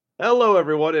Hello,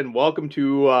 everyone, and welcome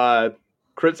to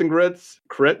Crits and Grits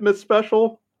Critmas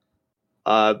special.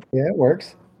 Yeah, it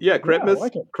works. Yeah, Critmas.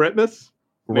 like it. Critmas.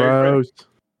 Roast.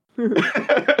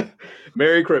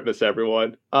 Merry Christmas,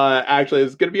 everyone. Actually,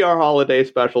 it's going to be our holiday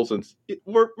special since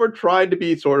we're trying to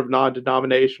be sort of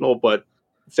non-denominational, but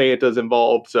Santa's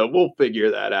involved, so we'll figure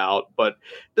that out. But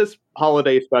this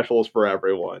holiday special is for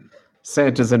everyone.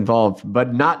 Santa's involved,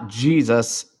 but not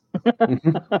Jesus.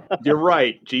 You're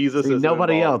right. Jesus is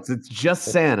Nobody involved. else. It's just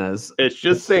Santa's. It's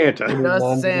just Santa.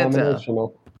 Just Santa.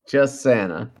 Non-denominational. Just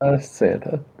Santa.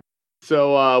 Santa.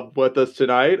 So with us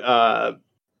tonight,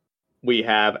 we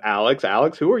have Alex.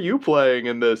 Alex, who are you playing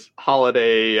in this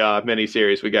holiday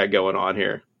mini-series we got going on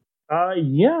here?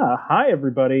 Yeah. Hi,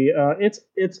 everybody.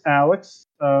 It's Alex.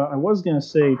 I was gonna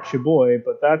say Chiboy,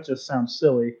 but that just sounds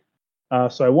silly.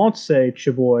 So I won't say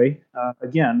Chiboy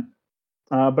again.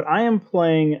 But I am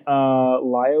playing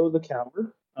Lio the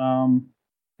Coward. I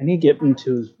need to get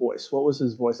into his voice. What was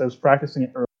his voice? I was practicing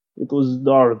it earlier. It was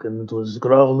dark and it was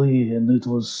growly and it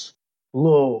was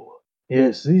low.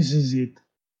 Yes, this is it.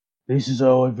 This is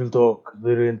how I will talk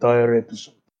the entire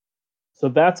episode. So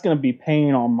that's going to be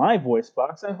paying on my voice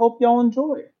box. I hope y'all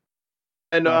enjoy.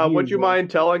 And would you mind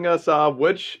telling us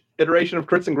which iteration of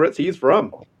Crits and Grits he's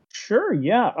from? Sure,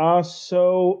 yeah.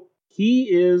 So he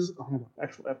is...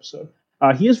 actual episode.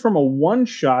 He is from a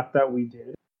one-shot that we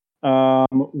did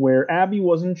where Abby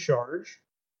was in charge.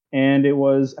 And it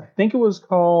was... I think it was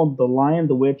called The Lion,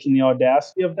 the Witch, and the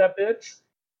Audacity of That Bitch.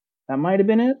 That might have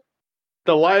been it.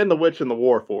 The Lion, the Witch, and the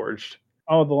Warforged.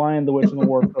 Oh, The Lion, the Witch, and the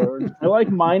Warforged. I like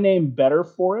my name better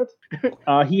for it.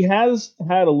 He has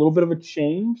had a little bit of a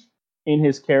change in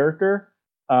his character.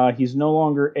 He's no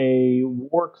longer a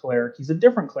war cleric. He's a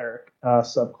different cleric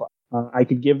subclass. I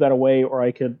could give that away, or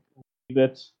I could leave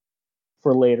it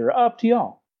for later. Up to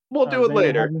y'all. We'll do it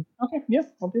later. Okay, yeah,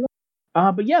 I'll do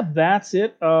that. But yeah, that's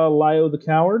it. Lio the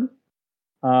Coward.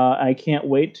 I can't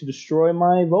wait to destroy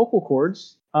my vocal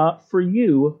cords for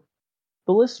you,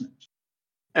 the listeners.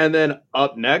 And then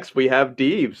up next, we have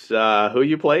Deebs. Who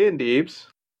you playing, Deebs?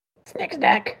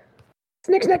 Snicksnack.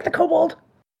 Snicksnack the kobold.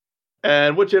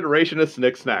 And which iteration is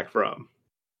Snick Snack from?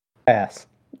 Pass.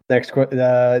 Next question.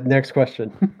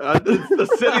 The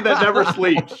city that never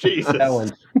sleeps. Jesus. That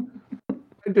one.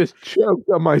 I just choked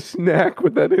on my snack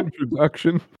with that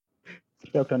introduction.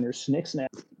 Choked on your snick snack.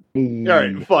 All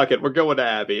right, fuck it. We're going to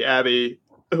Abby. Abby,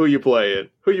 who you playing?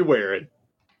 Who you wearing?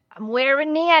 I'm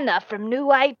wearing Nana from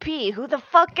New IP. Who the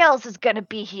fuck else is gonna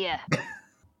be here?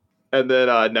 And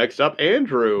then next up,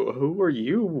 Andrew. Who are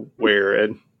you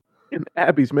wearing? And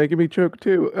Abby's making me choke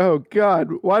too. Oh God,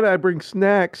 why did I bring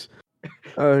snacks?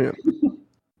 I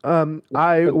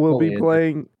will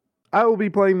be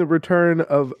playing the return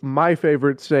of my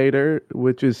favorite satyr,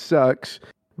 which is Sucks.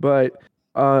 But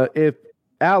if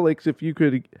you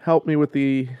could help me with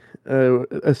the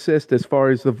assist as far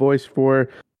as the voice for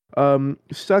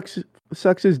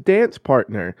Sucks' dance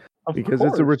partner, because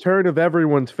it's a return of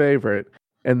everyone's favorite,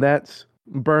 and that's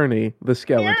Bernie the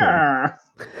skeleton. Yeah.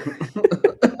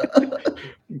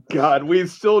 God, we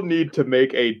still need to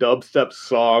make a dubstep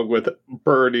song with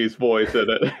Bernie's voice in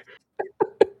it.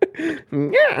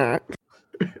 Yeah.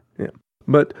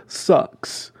 But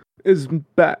Sucks is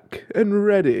back and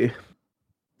ready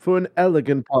for an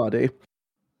elegant party.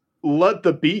 Let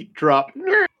the beat drop.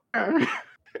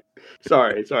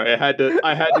 Sorry. I had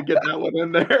to get that one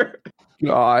in there.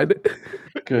 God.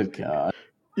 Good God.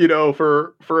 You know,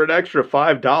 for an extra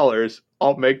 $5,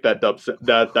 I'll make that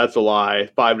dubstep. That's a lie.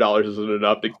 $5 isn't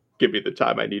enough to give me the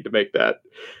time I need to make that.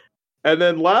 And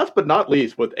then last but not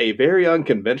least, with a very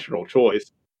unconventional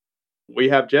choice, we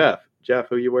have Jeff. Jeff,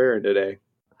 who you wearing today?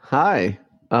 Hi.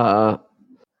 I'm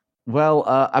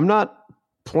not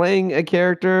playing a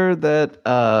character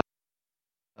that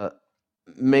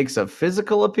makes a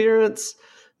physical appearance,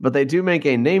 but they do make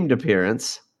a named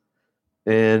appearance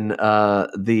in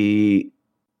the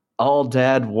All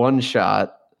Dad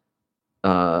one-shot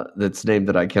that's named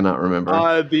that I cannot remember.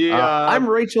 I'm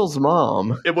Rachel's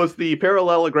mom. It was the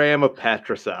parallelogram of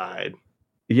patricide.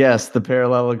 Yes, the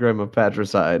parallelogram of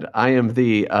patricide. I am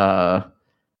the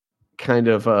kind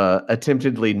of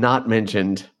attemptedly not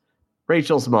mentioned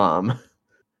Rachel's mom,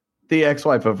 the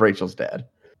ex-wife of Rachel's dad.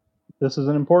 This is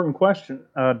an important question.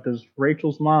 Does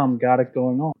Rachel's mom got it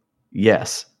going on?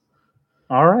 Yes.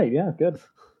 All right, yeah, good.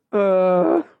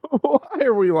 Why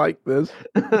are we like this?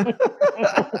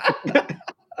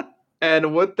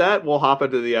 And with that, we'll hop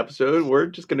into the episode. We're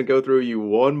just going to go through you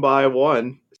one by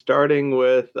one, starting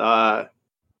with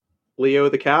Lio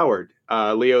the Coward.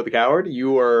 Lio the Coward,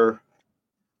 you are...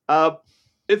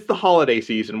 it's the holiday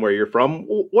season where you're from.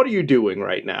 What are you doing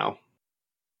right now?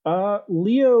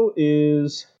 Leo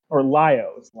is, or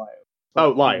Lio. It's Lio. Oh,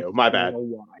 Lio. My bad.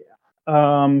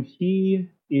 He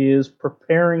is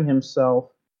preparing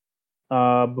himself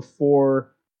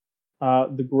before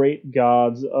the great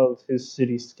gods of his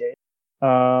cityscape,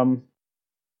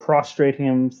 prostrating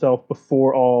himself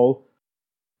before all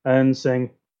and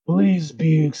saying, "Please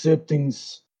be accepting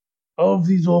of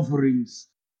these offerings.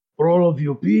 For all of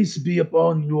you, peace be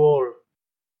upon you all,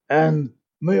 and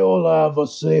may all have a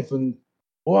safe and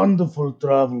wonderful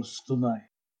travels tonight."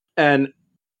 And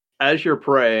as you're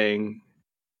praying,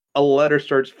 a letter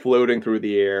starts floating through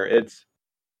the air. It's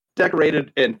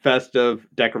decorated in festive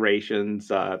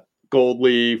decorations, gold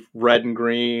leaf, red and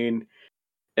green.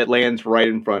 It lands right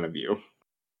in front of you.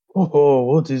 Oh,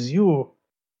 what is you?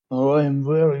 Oh, I am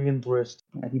very interested.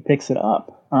 And he picks it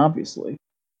up, obviously.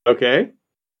 Okay.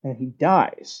 And he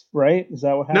dies, right? Is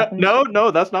that what happens?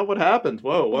 No, that's not what happens.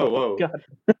 Whoa. God.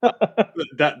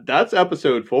 That's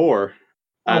episode 4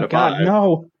 out of 5.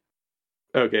 No.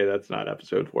 Okay, that's not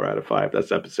episode 4 out of 5.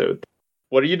 That's episode.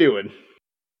 What are you doing?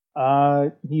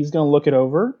 He's gonna look it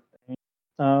over.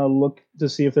 Look to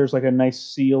see if there's like a nice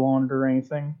seal on it or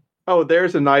anything. Oh,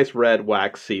 there's a nice red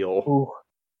wax seal. Ooh.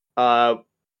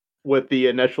 With the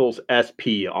initials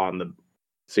SP on the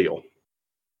seal.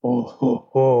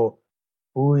 Oh.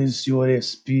 Who is your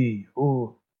SP?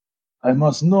 Oh, I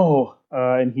must know.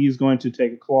 And he's going to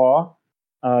take a claw.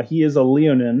 He is a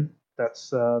Leonin.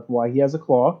 That's why he has a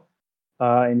claw.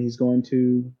 And he's going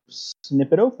to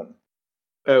snip it open.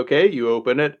 Okay, you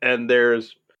open it, and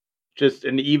there's just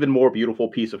an even more beautiful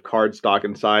piece of cardstock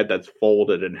inside that's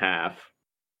folded in half.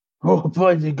 Oh,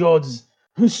 by the gods,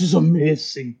 this is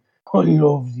amazing. I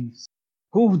love this.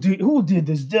 Who did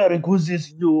this? Derek, was this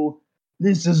you?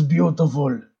 This is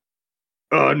beautiful.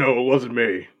 No, it wasn't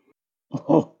me.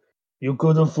 Oh, you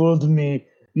could have fooled me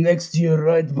next year,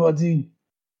 right, buddy?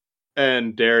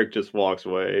 And Derek just walks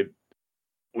away.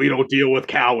 We don't deal with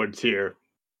cowards here.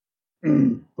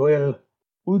 Well,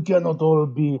 we cannot all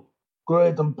be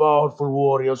great and powerful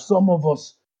warriors. Some of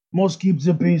us must keep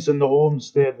the peace and the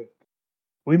homesteading.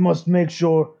 We must make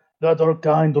sure that our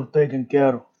kind are taken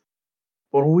care of.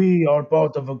 For we are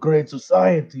part of a great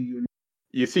society, you know.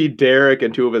 You see Derek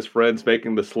and 2 of his friends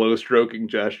making the slow stroking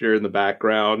gesture in the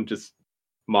background, just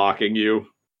mocking you.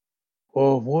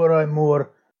 Oh, were I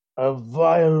more a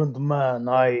violent man,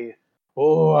 I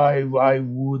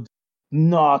would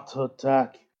not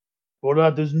attack. For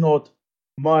that is not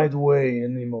my way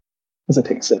anymore. As I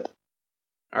take a sip.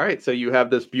 Alright, so you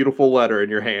have this beautiful letter in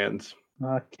your hands.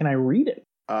 Can I read it?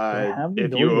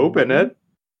 If you open it.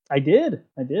 I did.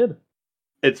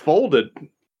 It's folded.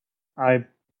 I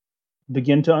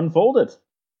begin to unfold it.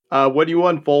 When you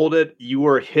unfold it, you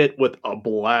are hit with a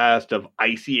blast of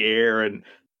icy air and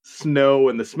snow,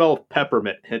 and the smell of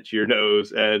peppermint hits your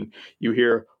nose, and you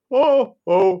hear, oh,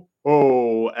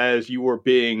 as you were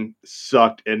being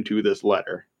sucked into this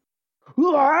letter.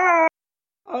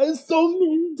 I'm so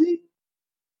minty.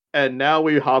 And now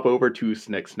we hop over to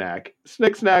Snicksnack.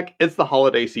 Snicksnack, it's the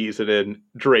holiday season in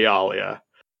Drealia.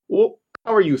 Well,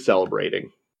 how are you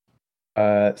celebrating?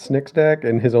 Snicksnack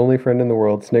and his only friend in the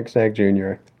world, Snicksnack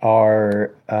Jr.,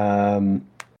 are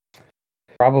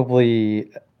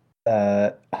probably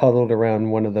huddled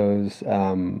around one of those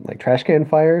like trash can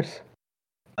fires,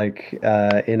 like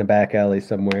in a back alley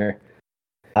somewhere,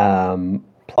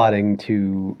 plotting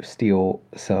to steal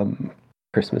some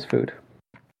Christmas food.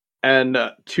 And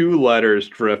 2 letters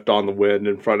drift on the wind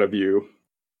in front of you.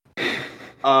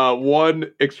 One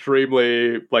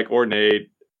extremely ornate,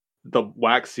 the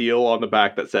wax seal on the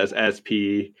back that says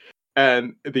SP,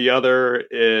 and the other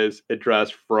is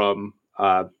addressed from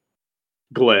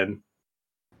Glenn.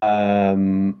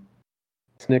 Snicksnack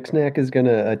is going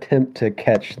to attempt to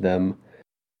catch them,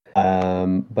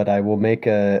 but I will make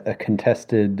a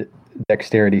contested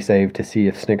dexterity save to see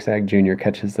if Snicksnack Jr.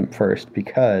 catches them first,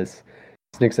 because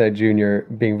Snicksnack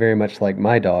Jr., being very much like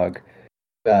my dog,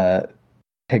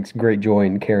 takes great joy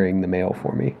in carrying the mail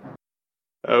for me.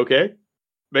 Okay.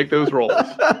 Make those rolls.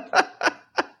 Alright,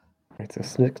 so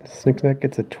Snicksnack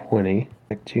gets a 20.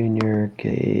 Jr.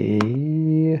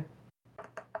 Okay,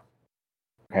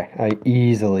 I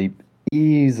easily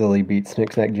beat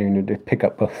Snicksnack Jr. to pick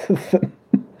up both of them.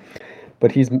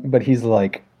 but he's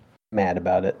like mad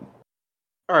about it.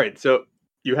 Alright, so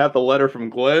you have the letter from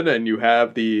Glenn and you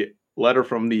have the letter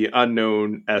from the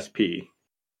unknown SP.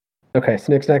 Okay,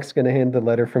 Snicksnack's gonna hand the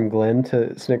letter from Glenn to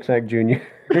Snicksnack Jr.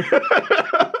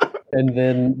 And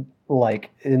then,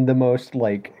 in the most,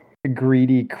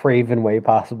 greedy, craven way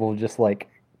possible, just,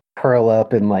 curl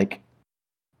up and,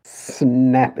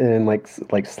 snap it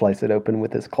and, slice it open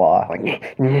with his claw.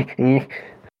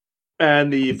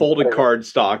 and the folded card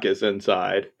stock is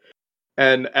inside.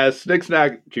 And as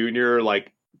Snicksnack Jr.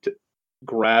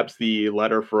 Grabs the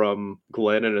letter from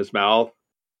Glenn in his mouth,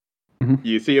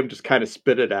 you see him just kind of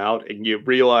spit it out, and you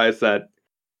realize that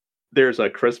there's a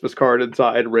Christmas card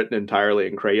inside written entirely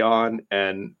in crayon,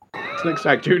 and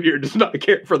Snicksnack Jr. does not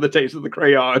care for the taste of the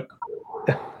crayon.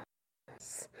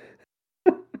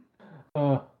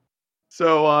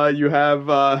 So you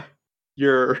have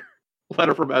your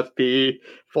letter from SP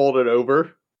folded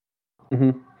over.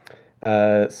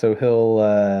 So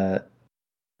he'll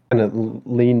kind of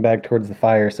lean back towards the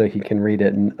fire so he can read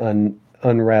it and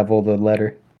unravel the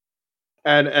letter.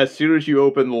 And as soon as you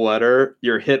open the letter,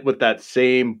 you're hit with that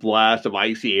same blast of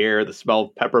icy air, the smell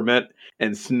of peppermint,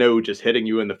 and snow just hitting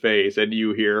you in the face. And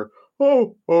you hear,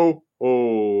 oh, oh,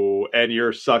 oh. And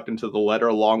you're sucked into the letter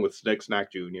along with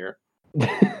Snicksnack Jr.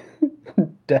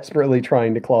 Desperately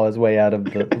trying to claw his way out of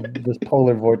this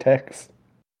polar vortex.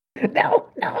 No.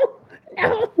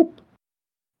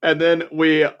 And then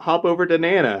we hop over to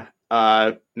Nana.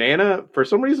 Nana, for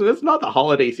some reason, it's not the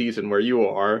holiday season where you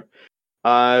are.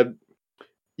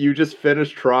 You just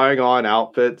finished trying on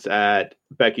outfits at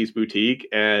Becky's boutique,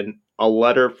 and a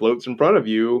letter floats in front of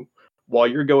you while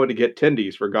you're going to get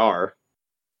tendies for Gar.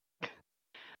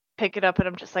 Pick it up, and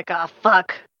I'm just like, oh,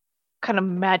 fuck. What kind of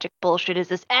magic bullshit is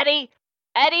this? Eddie?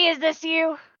 Eddie, is this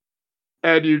you?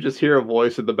 And you just hear a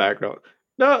voice in the background.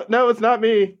 No, it's not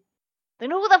me.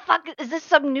 Then who the fuck is this?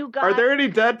 Some new guy? Are there any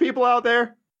dead people out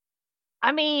there?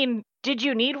 I mean, did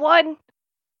you need one?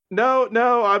 No,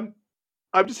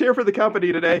 I'm just here for the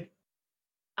company today.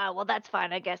 Well, that's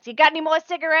fine, I guess. You got any more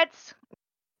cigarettes?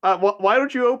 Why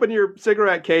don't you open your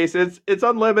cigarette case? It's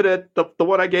unlimited. The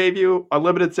one I gave you,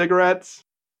 unlimited cigarettes.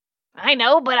 I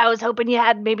know, but I was hoping you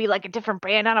had maybe like a different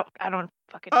brand. I don't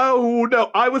fucking. Oh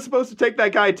no, I was supposed to take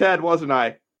that guy Ted, wasn't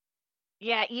I?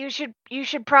 Yeah, you should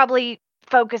probably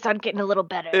focus on getting a little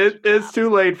better. It's too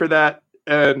late for that,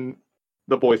 and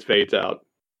the voice fades out.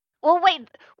 Well, wait,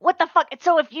 what the fuck?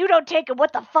 So if you don't take him,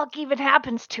 what the fuck even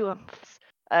happens to him?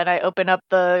 And I open up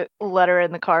the letter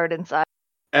and the card inside.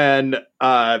 And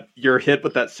you're hit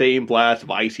with that same blast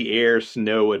of icy air,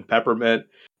 snow, and peppermint,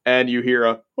 and you hear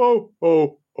a oh,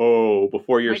 oh, oh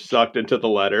before you're sucked into the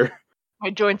letter.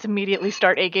 My joints immediately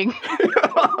start aching.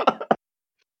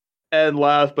 And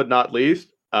last but not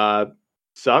least,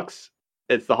 sucks.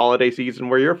 It's the holiday season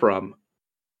where you're from.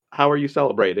 How are you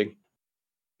celebrating?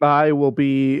 I will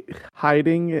be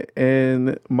hiding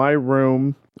in my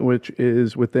room, which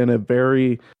is within a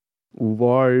very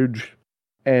large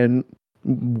and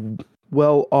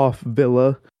well-off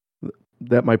villa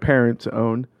that my parents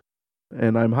own,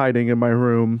 and I'm hiding in my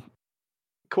room.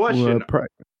 Question: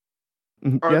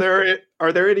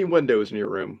 Are there any windows in your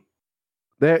room?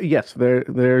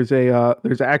 There's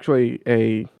actually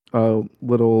a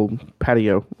little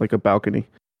patio, like a balcony.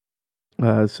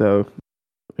 So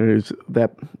there's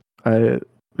that.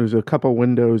 There's a couple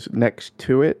windows next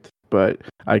to it, but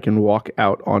I can walk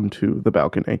out onto the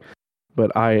balcony.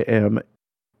 But I am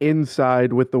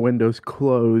inside with the windows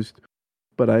closed,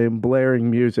 but I am blaring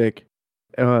music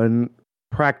and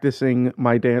practicing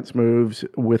my dance moves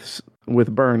with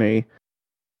Bernie,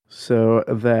 so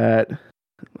that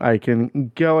I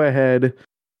can go ahead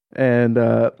and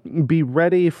be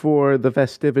ready for the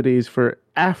festivities for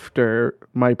after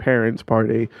my parents'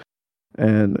 party.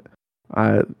 And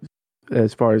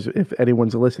as far as if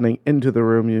anyone's listening into the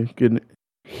room, you can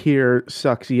hear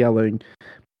Sucks yelling,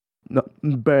 "No,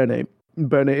 Bernie,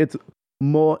 it's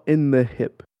more in the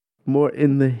hip.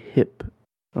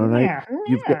 All right? Yeah.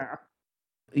 You've got...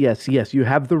 Yes, you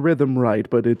have the rhythm right,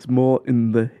 but it's more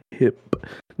in the hip.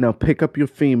 Now pick up your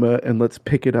femur and let's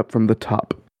pick it up from the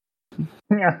top."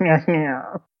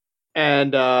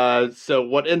 And so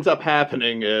what ends up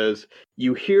happening is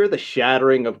you hear the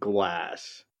shattering of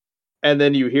glass, and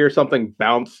then you hear something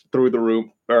bounce through the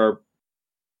room or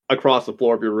across the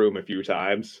floor of your room a few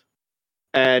times.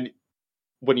 And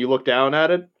when you look down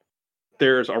at it,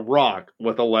 there's a rock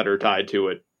with a letter tied to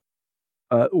it.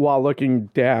 While looking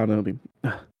down, I'll be,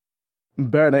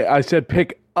 Bernie, I said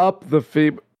pick up the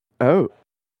femur. Oh,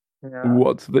 yeah.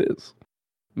 What's this?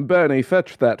 Bernie,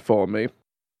 fetch that for me.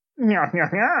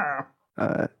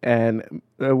 And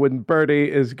when Bernie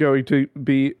is going to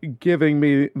be giving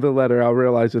me the letter, I'll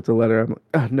realize it's a letter. I'm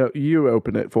like, no, you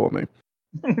open it for me.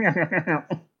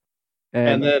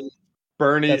 And then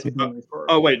Bernie.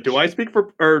 Oh wait, do I speak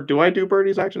for, or do I do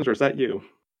Bernie's actions, or is that you?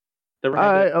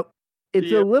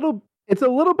 It's a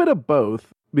little bit of both,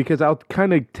 because I'll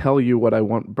kind of tell you what I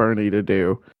want Bernie to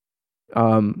do.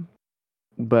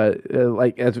 But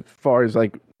like as far as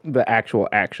like the actual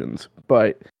actions,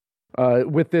 but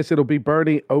With this, it'll be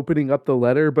Bernie opening up the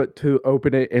letter, but to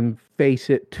open it and face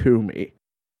it to me.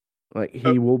 Like,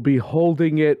 he will be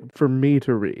holding it for me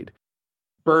to read.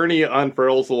 Bernie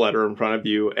unfurls the letter in front of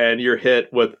you, and you're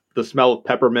hit with the smell of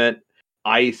peppermint,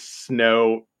 ice,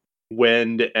 snow,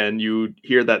 wind, and you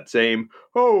hear that same,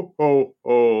 "ho, ho,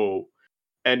 ho."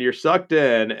 And you're sucked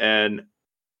in, and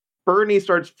Bernie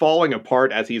starts falling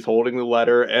apart as he's holding the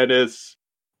letter, and is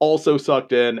also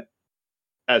sucked in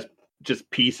as just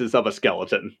pieces of a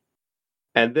skeleton.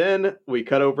 And then we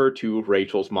cut over to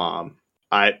Rachel's mom.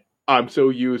 I'm so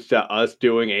used to us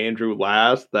doing Andrew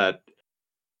last that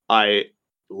I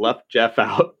left Jeff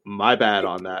out. My bad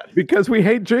on that. Because we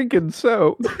hate Jenkins,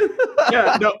 so.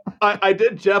 Yeah, no, I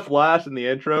did Jeff last in the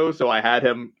intro, so I had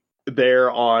him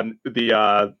there on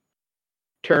the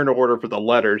turn order for the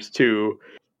letters too.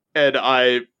 And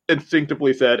I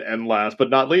instinctively said, and last but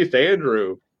not least,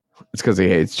 Andrew. It's because he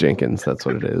hates Jenkins. That's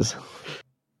what it is.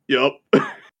 Yep.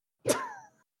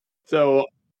 So,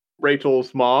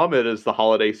 Rachel's mom, it is the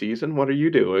holiday season. What are you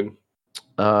doing?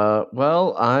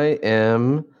 Well, I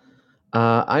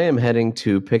am heading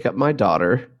to pick up my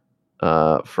daughter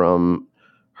from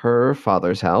her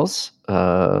father's house.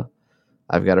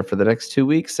 I've got her for the next 2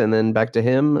 weeks, and then back to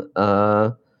him.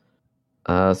 So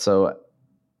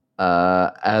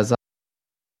as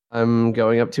I'm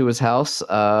going up to his house,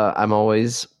 I'm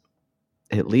always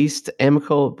at least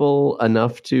amicable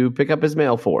enough to pick up his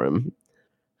mail for him.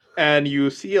 And you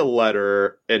see a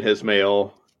letter in his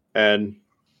mail, and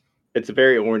it's a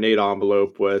very ornate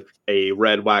envelope with a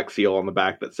red wax seal on the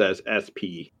back that says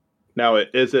SP. Now,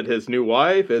 is it his new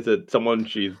wife? Is it someone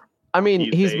she's... I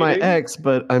mean, he's my ex,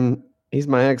 but I'm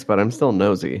still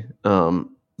nosy.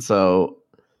 So,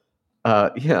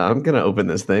 yeah, I'm gonna open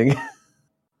this thing.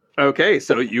 Okay,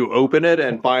 so you open it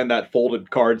and find that folded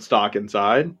cardstock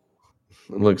inside.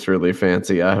 It looks really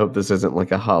fancy. I hope this isn't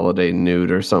like a holiday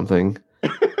nude or something.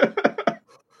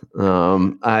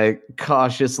 I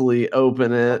cautiously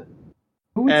open it.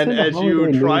 And as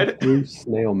you try to...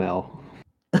 snail mail.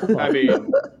 I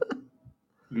mean,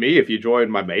 me if you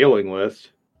join my mailing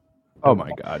list. Oh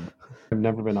my god. I've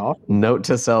never been off. Note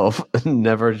to self,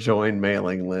 never join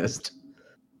mailing list.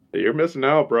 You're missing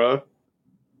out, bruh.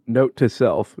 Note to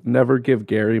self, never give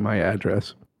Gary my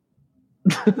address.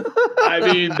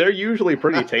 I mean, they're usually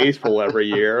pretty tasteful every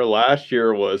year. Last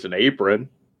year was an apron.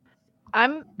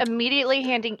 I'm immediately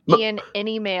handing Ian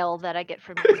any mail that I get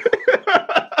from you.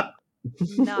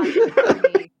 Not good for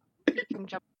me. You can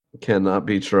jump. Cannot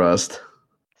be trust.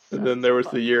 And then there was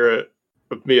the year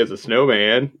of me as a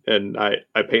snowman, and I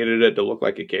painted it to look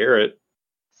like a carrot.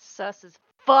 Sus as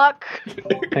fuck.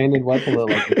 Painted what to look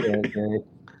like a carrot, Gary?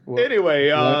 Anyway,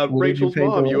 what did you Rachel's paint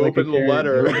mom, to you look like a open the carrot?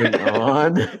 letter. Moving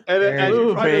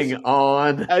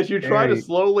on. And as you try to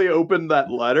slowly open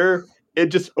that letter, it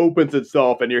just opens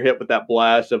itself, and you're hit with that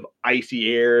blast of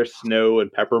icy air, snow, and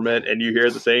peppermint, and you hear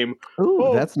the same,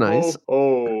 Ooh, that's nice.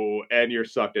 Oh, and you're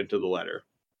sucked into the letter.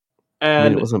 I mean,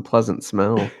 And it was a pleasant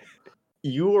smell.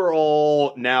 you are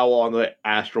all now on the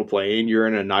astral plane. You're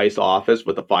in a nice office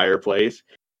with a fireplace,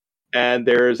 and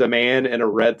there's a man in a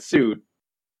red suit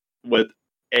with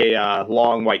a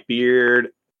long white beard,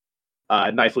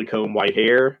 nicely combed white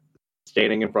hair,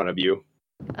 standing in front of you.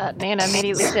 Nana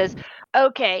immediately says,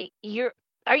 "Okay,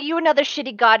 are you another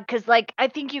shitty god? Because I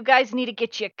think you guys need to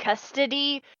get your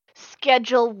custody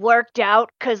schedule worked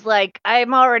out. Because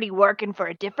I'm already working for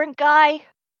a different guy,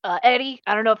 Eddie.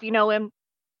 I don't know if you know him."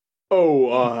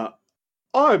 Oh,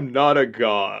 I'm not a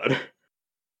god.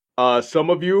 Some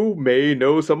of you may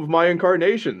know some of my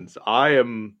incarnations. I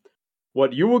am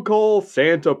what you would call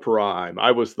Santa Prime.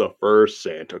 I was the first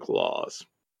Santa Claus.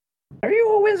 Are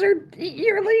you a wizard?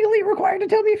 You're legally required to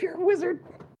tell me if you're a wizard,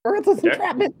 or it's an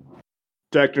entrapment.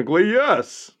 Technically,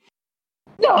 yes.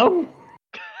 No.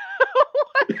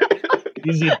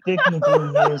 Is it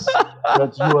technically yes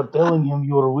that you are telling him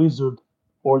you're a wizard,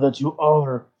 or that you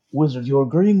are wizard? You're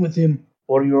agreeing with him,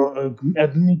 or you're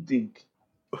admitting?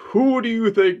 Who do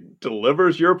you think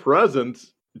delivers your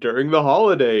presents during the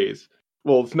holidays?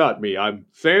 Well, it's not me. I'm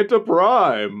Santa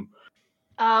Prime.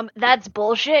 That's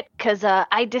bullshit. Because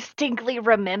I distinctly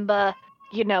remember,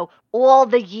 all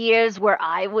the years where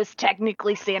I was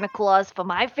technically Santa Claus for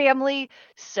my family.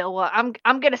 So I'm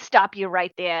gonna stop you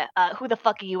right there. Who the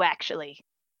fuck are you actually?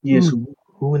 Yes,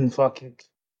 who in fucking?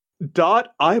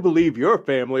 Dot, I believe your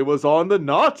family was on the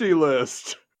naughty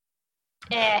list.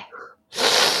 I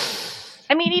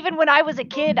mean, even when I was a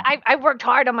kid, I worked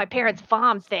hard on my parents'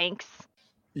 farm, thanks.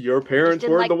 Your parents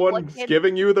didn't were like the poor ones kids?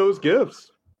 giving you those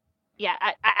gifts. Yeah,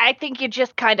 I think you're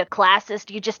just kind of classist.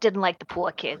 You just didn't like the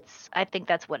poor kids. I think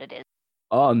that's what it is.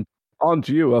 Aren't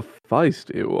you a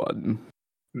feisty one?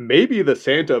 maybe the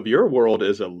Santa of your world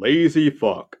is a lazy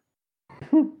fuck.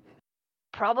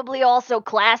 Probably also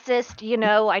classist,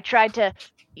 I tried to,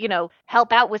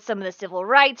 help out with some of the civil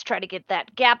rights, try to get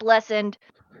that gap lessened.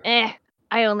 I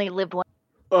only lived one.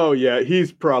 Oh yeah,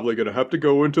 he's probably gonna have to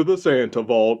go into the Santa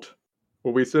vault,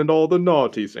 where we send all the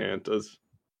naughty Santas.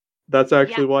 That's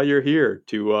actually why you're here,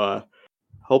 to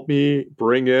help me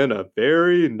bring in a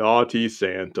very naughty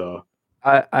Santa.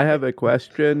 I have a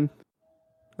question.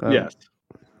 Yes.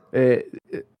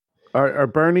 Are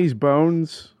Bernie's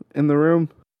bones in the room?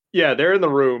 Yeah, they're in the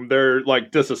room. They're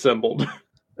like disassembled.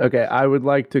 Okay, I would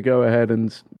like to go ahead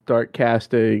and start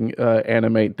casting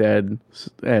Animate Dead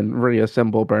and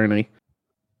reassemble Bernie.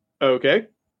 Okay.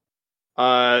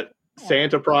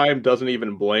 Santa Prime doesn't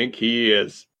even blink. He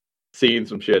is seeing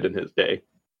some shit in his day.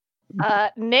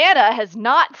 Nana has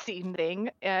not seen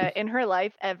thing in her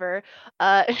life ever.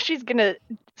 She's gonna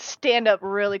stand up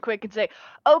really quick and say,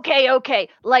 okay,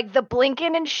 like the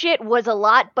blinking and shit was a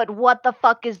lot, but what the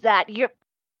fuck is that? You're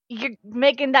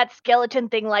making that skeleton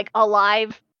thing like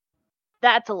alive?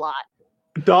 That's a lot.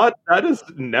 That is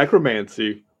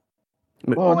necromancy.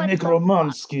 Oh,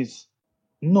 necromanskis.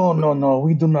 No,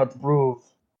 we do not approve.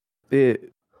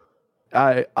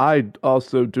 I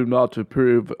also do not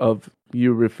approve of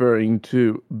you referring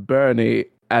to Bernie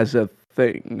as a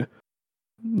thing.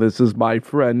 This is my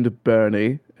friend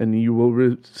Bernie, and you will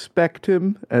respect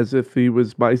him as if he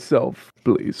was myself,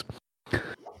 please.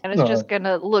 And it's just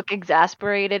gonna look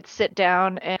exasperated, sit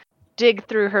down, and dig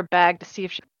through her bag to see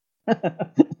if she.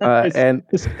 And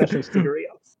special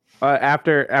cereals.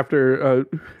 After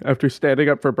standing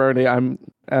up for Bernie, I'm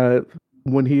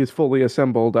when he is fully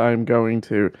assembled, I'm going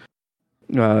to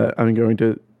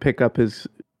pick up his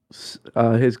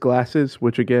glasses,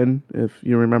 which again, if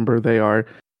you remember, they are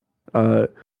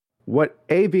what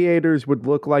aviators would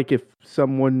look like if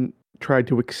someone tried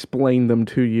to explain them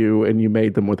to you and you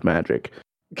made them with magic.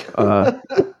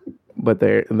 But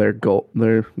they're gold.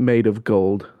 They're made of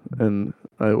gold, and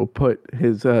I will put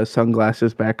his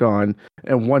sunglasses back on.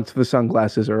 And once the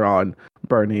sunglasses are on,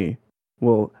 Bernie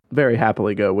will very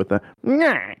happily go with the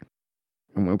 "Nyah."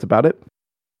 And that's about it.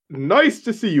 Nice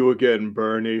to see you again,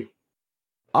 Bernie.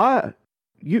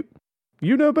 You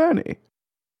know Bernie.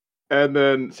 And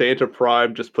then Santa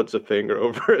Prime just puts a finger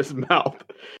over his mouth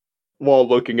while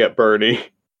looking at Bernie.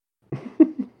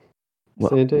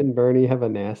 Santa and Bernie have a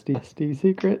nasty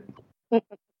secret.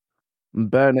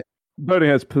 Bernie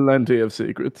has plenty of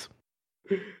secrets.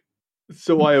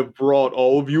 So I have brought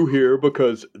all of you here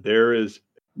because there is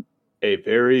a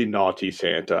very naughty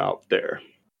Santa out there.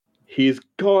 He's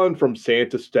gone from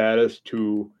Santa status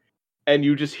to, and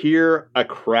you just hear a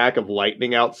crack of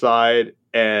lightning outside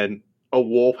and a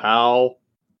wolf howl.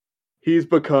 He's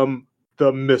become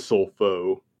the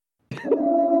Mistletoe.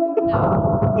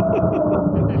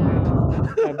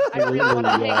 I really want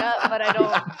to hang up, but I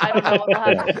don't know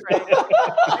how to say.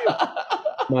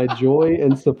 My joy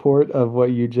and support of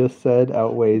what you just said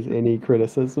outweighs any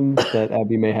criticism that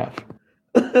Abby may have.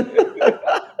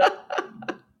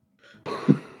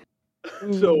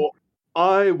 So,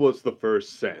 I was the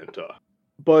first Santa.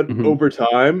 But over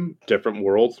time, different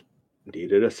worlds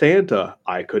needed a Santa.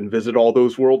 I couldn't visit all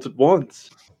those worlds at once.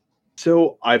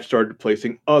 So, I've started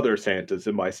placing other Santas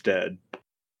in my stead.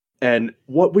 And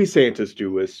what we Santas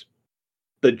do is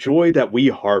the joy that we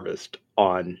harvest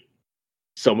on,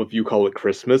 some of you call it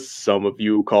Christmas, some of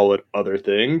you call it other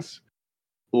things.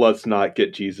 Let's not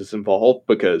get Jesus involved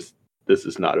because this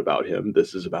is not about him.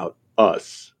 This is about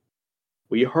us.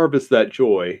 We harvest that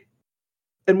joy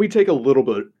and we take a little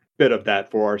bit of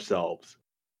that for ourselves.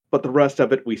 But the rest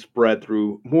of it we spread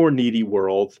through more needy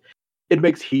worlds. It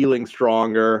makes healing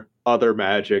stronger, other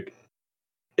magic.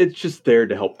 It's just there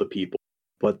to help the people.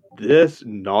 But this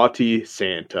naughty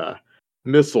Santa,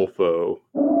 Mistletoe,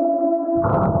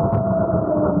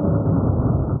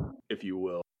 if you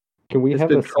will. Can we have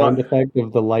a sound effect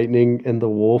of the lightning and the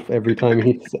wolf every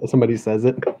time somebody says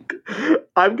it?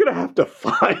 I'm going to have to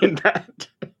find that.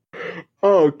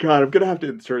 Oh, God, I'm going to have to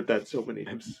insert that so many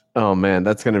times. Oh, man,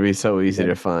 that's going to be so easy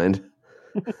to find.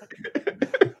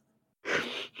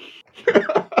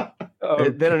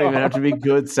 They don't even have to be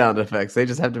good sound effects. They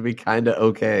just have to be kind of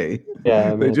okay.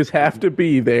 Yeah, they just have to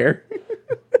be there.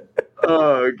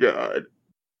 Oh, God.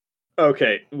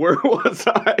 Okay, where was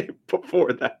I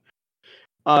before that?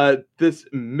 This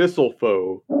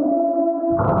Mistletoe,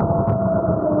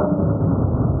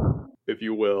 if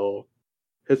you will,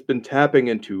 has been tapping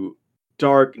into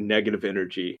dark, negative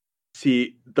energy.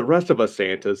 See, the rest of us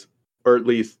Santas, or at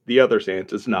least the other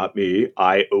Santas, not me,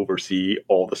 I oversee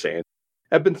all the Santas,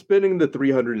 have been spending the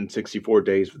 364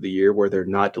 days of the year where they're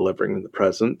not delivering the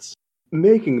presents.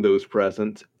 making those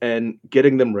presents and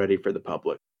getting them ready for the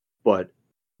public. But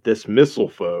this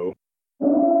mistletoe,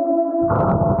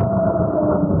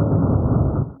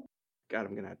 God,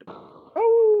 I'm gonna have to.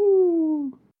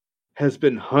 Oh, Has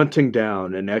been hunting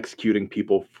down and executing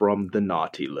people from the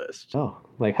naughty list. oh,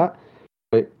 like how?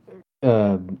 Wait,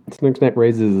 Snooksnack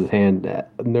raises his hand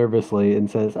nervously and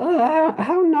says,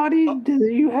 "How naughty do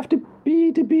you have to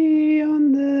be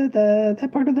on the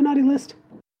that part of the naughty list?"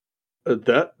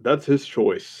 That's his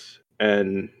choice,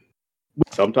 and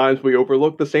sometimes we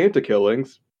overlook the Santa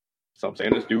killings. Some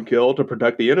Santas do kill to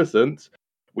protect the innocents.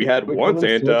 We had We one call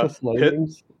them Santa.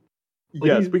 slayings?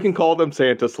 Yes, we can call them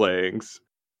Santa slayings.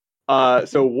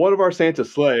 So one of our Santa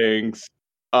slayings,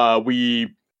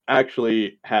 we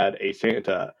actually had a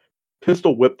Santa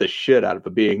pistol whip the shit out of a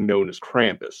being known as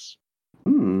Krampus.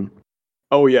 Hmm.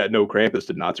 Oh yeah, no, Krampus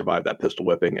did not survive that pistol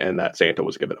whipping, and that Santa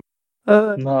was given him.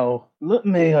 Now,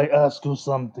 may I ask you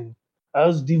something?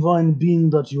 As divine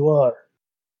being that you are,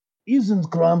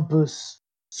 isn't Krampus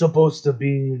supposed to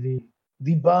be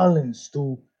the balance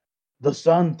to the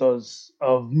Santas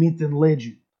of myth and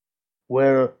legend,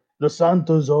 where the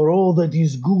Santas are all that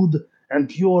is good and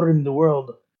pure in the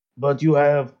world, but you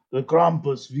have the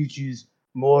Krampus, which is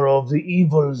more of the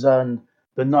evils and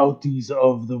the naughties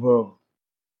of the world.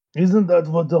 Isn't that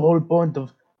what the whole point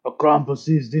of a Krampus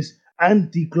is? This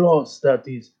anti-Claus that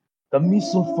is the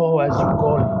mistletoe, as you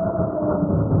call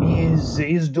it,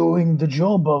 is doing the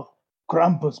job of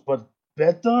Krampus, but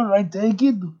better, I take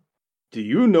it? Do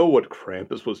you know what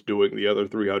Krampus was doing the other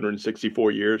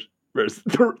 364 years?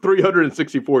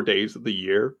 364 days of the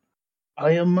year?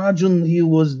 I imagine he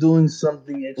was doing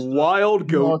something extra. Wild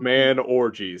goat naughty. man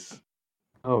orgies.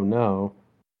 Oh no.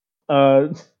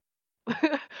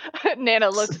 Nana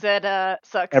looks at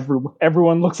Sucks.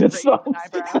 Everyone looks at Raised Sucks.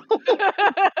 an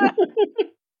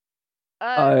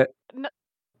eyebrow.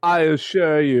 I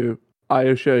assure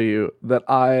you that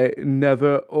I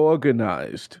never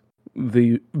organized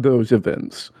those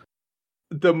events.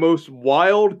 The most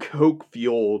wild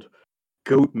coke-fueled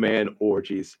goat man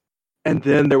orgies. And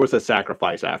then there was a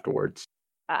sacrifice afterwards.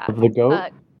 Of the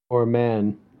goat or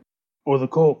man? Or the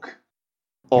Coke.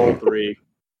 All three.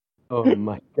 Oh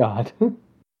my god.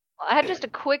 I have just a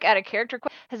quick out of character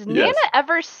question. Has Yes. Nana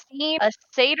ever seen a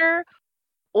satyr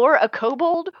or a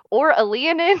kobold or a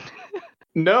Leonin?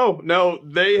 No,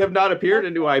 they have not appeared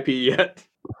in new IP yet.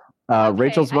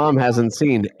 Rachel's mom hasn't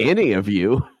seen any of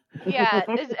you. Yeah,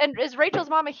 is Rachel's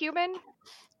mom a human?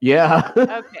 Yeah.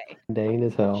 Okay, Dane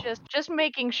as hell. just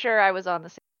making sure I was on the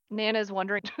same. Nana's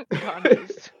wondering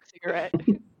Gandhi's cigarette.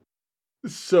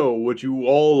 So, would you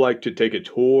all like to take a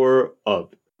tour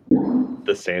of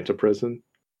the Santa prison?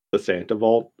 The Santa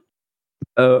vault?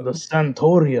 The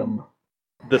Santorium.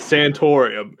 The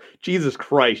Santorium. Jesus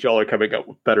Christ, y'all are coming up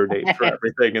with better names for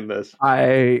everything in this.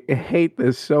 I hate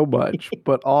this so much,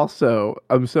 but also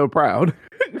I'm so proud.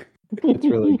 It's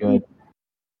really good.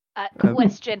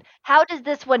 Question: how does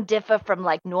this one differ from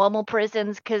like normal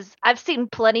prisons? Because I've seen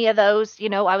plenty of those. You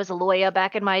know, I was a lawyer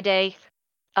back in my day.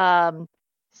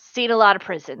 Seen a lot of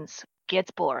prisons. Gets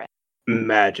boring.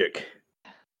 Magic.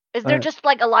 Is there just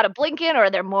like a lot of blinking, or are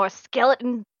there more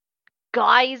skeleton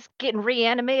guys getting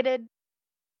reanimated?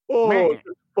 Oh, just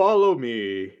follow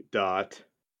me, Dot.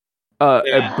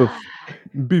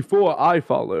 Before I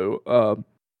follow,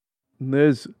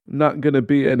 there's not going to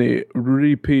be any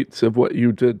repeats of what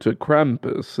you did to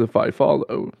Krampus if I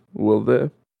follow, will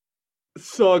there?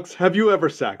 Sucks. Have you ever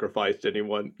sacrificed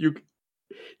anyone?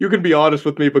 You can be honest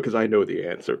with me because I know the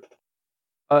answer.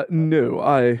 No,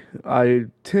 I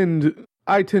tend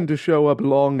to show up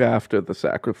long after the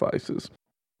sacrifices.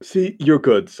 See, you're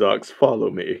good, Sucks. Follow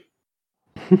me.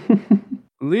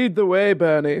 Lead the way,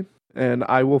 Bernie, and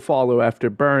I will follow after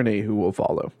Bernie, who will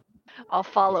follow. I'll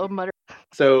follow Mutter.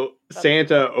 So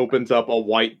Santa opens up a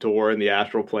white door in the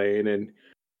astral plane,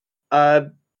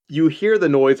 and you hear the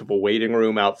noise of a waiting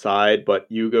room outside, but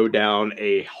you go down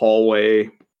a hallway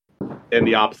in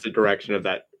the opposite direction of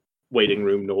that waiting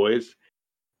room noise,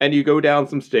 and you go down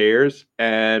some stairs,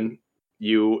 and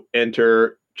you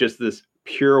enter just this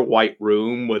pure white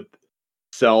room with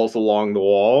cells along the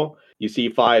wall. You see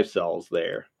 5 cells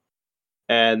there,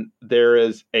 and there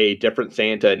is a different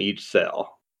Santa in each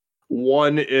cell.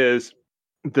 One is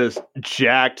this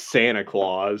jacked Santa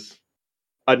Claus.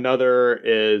 Another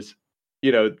is,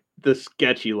 the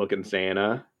sketchy looking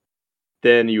Santa.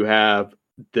 Then you have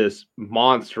this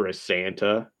monstrous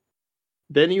Santa.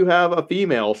 Then you have a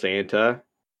female Santa.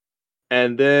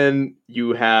 And then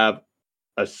you have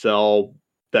a cell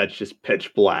that's just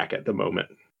pitch black at the moment.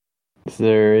 Is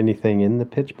there anything in the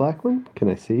pitch black one? Can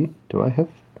I see? Do I have?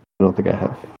 I don't think I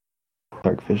have.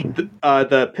 dark vision.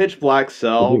 The pitch black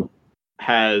cell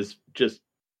has just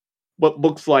what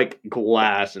looks like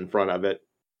glass in front of it.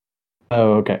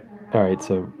 Oh, okay. All right.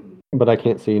 So, but I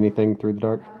can't see anything through the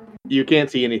dark. You can't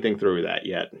see anything through that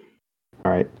yet.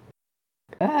 All right.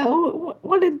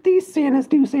 What did these Santas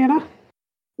do, Santa?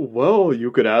 Well,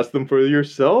 you could ask them for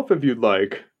yourself if you'd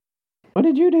like. What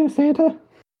did you do, Santa?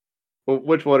 Well,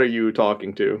 which one are you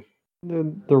talking to?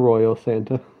 The royal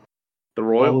Santa. The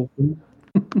royal?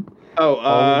 All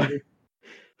of them.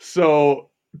 So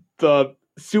the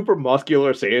super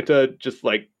muscular Santa just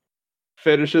like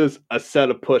finishes a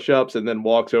set of push-ups and then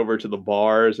walks over to the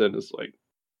bars and is like,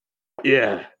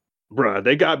 yeah, bruh,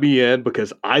 they got me in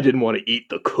because I didn't want to eat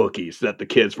the cookies that the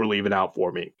kids were leaving out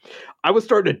for me. I was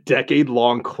starting a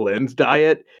decade-long cleanse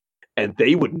diet, and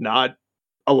they would not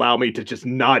allow me to just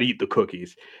not eat the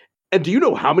cookies. And do you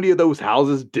know how many of those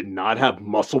houses did not have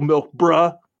muscle milk,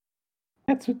 bruh?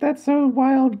 That's so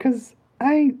wild because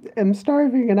I am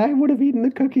starving and I would have eaten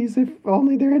the cookies if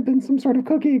only there had been some sort of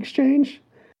cookie exchange.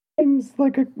 Seems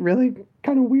like a really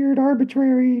kind of weird,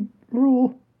 arbitrary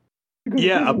rule.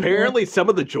 Yeah, apparently some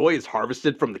of the joy is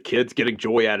harvested from the kids getting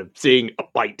joy out of seeing a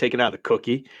bite taken out of the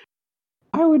cookie.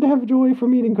 I would have joy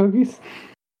from eating cookies.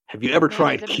 Have you ever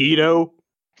tried keto?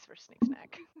 For Sneak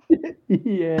Snack.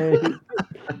 Yeah.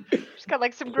 Just got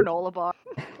like some granola bar.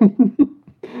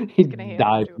 He gonna hand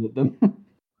died it to with them.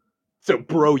 So,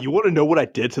 bro, you want to know what I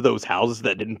did to those houses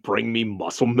that didn't bring me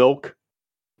muscle milk?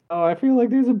 Oh, I feel like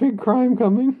there's a big crime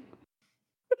coming.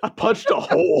 I punched a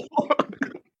hole.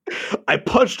 I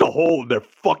punched a hole in their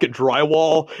fucking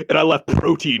drywall, and I left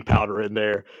protein powder in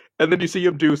there. And then you see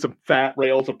him do some fat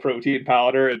rails of protein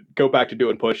powder and go back to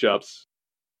doing push-ups.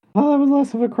 Well, that was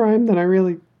less of a crime than I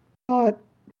really thought,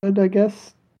 but I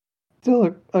guess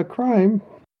still a crime.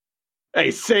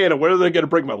 Hey, Santa, when are they going to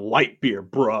bring my light beer,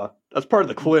 bruh? That's part of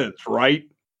the cleanse, right?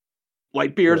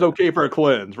 Light beer is okay for a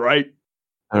cleanse, right?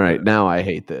 All right, now I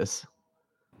hate this.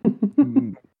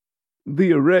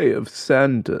 The array of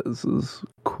Santas is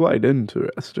quite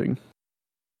interesting.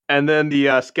 And then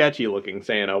the sketchy-looking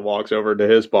Santa walks over to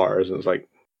his bars and is like,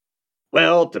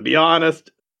 well, to be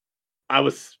honest, I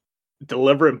was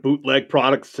delivering bootleg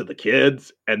products to the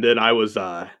kids, and then I was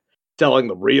selling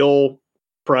the real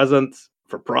presents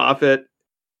for profit,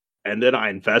 and then I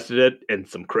invested it in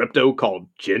some crypto called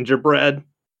gingerbread.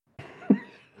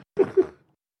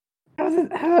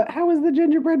 How is the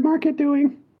gingerbread market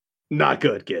doing? Not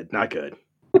good, kid. Not good.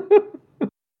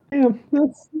 Damn,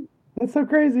 that's so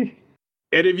crazy.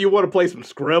 And if you want to play some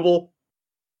Scribble,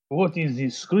 What is the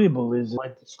scribble? Is it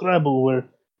like the Scrabble where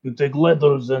you take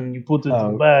letters and you put it in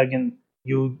a bag and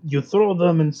you throw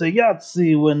them and say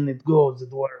Yahtzee when it goes,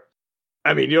 it works.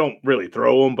 I mean, you don't really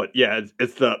throw them, but yeah,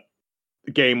 it's the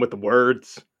game with the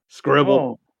words.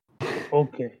 Scribble. Oh,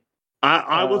 okay.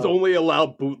 I was only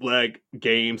allowed bootleg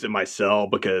games in my cell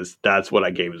because that's what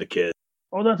I gave the kids.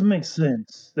 Oh, that makes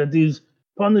sense. That is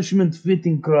punishment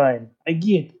fitting crime. I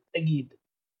get it.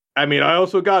 I mean, I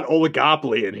also got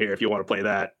Oligopoly in here if you want to play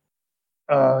that.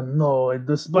 No,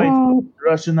 despite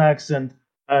Russian accent,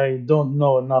 I don't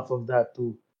know enough of that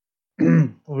to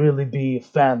really be a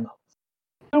fan.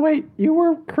 Oh wait, you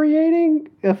were creating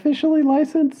officially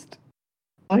licensed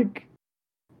like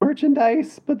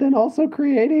merchandise, but then also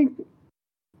creating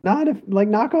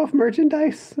knockoff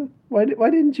merchandise. Why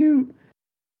didn't you?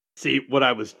 See, what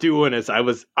I was doing is I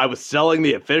was selling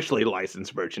the officially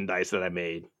licensed merchandise that I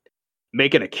made,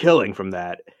 making a killing from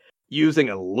that, using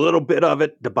a little bit of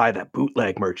it to buy that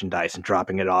bootleg merchandise and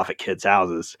dropping it off at kids'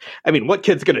 houses. I mean, what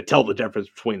kid's going to tell the difference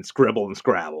between Scribble and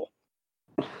Scrabble?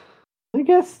 I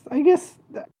guess I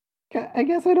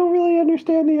don't really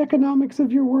understand the economics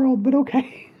of your world, but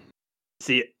okay.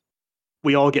 See,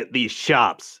 we all get these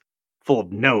shops full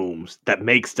of gnomes that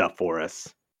make stuff for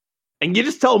us. And you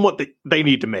just tell them what they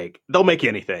need to make. They'll make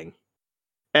anything.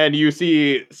 And you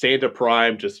see Santa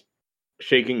Prime just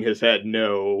shaking his head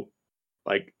no.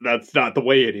 Like, that's not the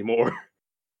way anymore.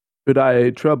 Could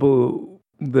I trouble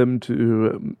them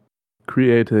to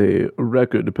create a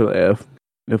record player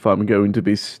if I'm going to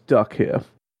be stuck here?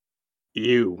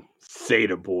 You,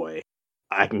 Santa boy.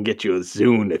 I can get you a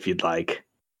Zune if you'd like.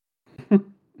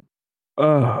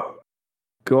 Oh,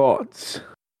 gods.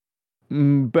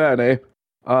 Bernie.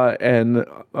 And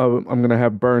I'm going to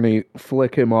have Bernie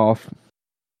flick him off.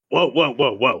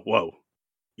 Whoa.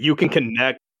 You can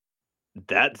connect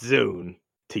that Zune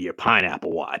to your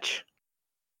Pineapple Watch.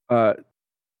 I'm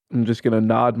just going to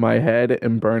nod my head,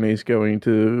 and Bernie's going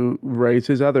to raise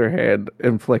his other hand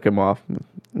and flick him off.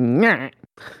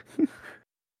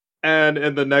 And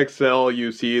in the next cell,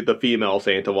 you see the female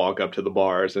Santa walk up to the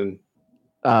bars and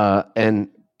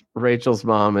Rachel's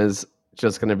mom is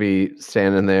just going to be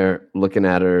standing there looking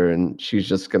at her, and she's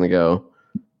just going to go,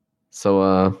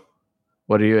 so,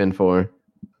 what are you in for?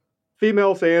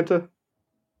 Female Santa.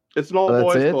 It's an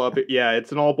all-boys club. Yeah,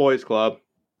 it's an all-boys club.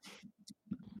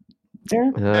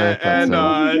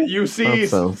 You see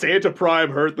Santa Prime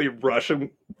hurriedly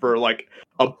rushing for like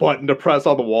a button to press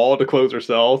on the wall to close her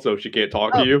cell so she can't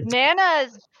talk to you.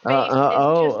 Nana's face is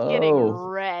just getting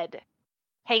red.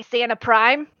 Hey, Santa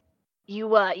Prime, you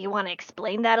want to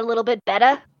explain that a little bit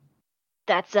better?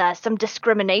 That's some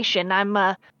discrimination. I'm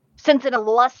sensing a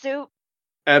lawsuit.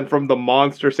 And from the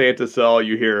monster Santa cell,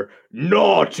 you hear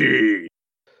naughty.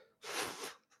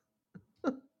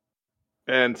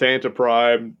 And Santa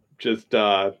Prime just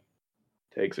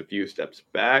takes a few steps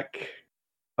back.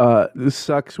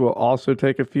 Sucks will also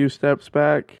take a few steps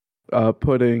back,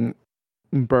 putting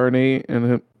Bernie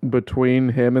between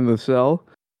him and the cell,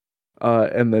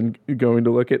 and then going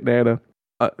to look at Nana.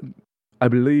 I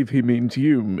believe he means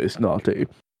you, Miss Naughty.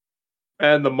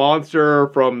 And the monster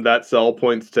from that cell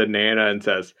points to Nana and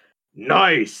says,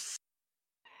 "Nice!"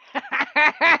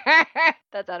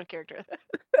 That's out of character.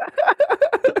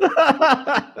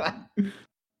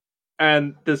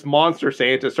 And this monster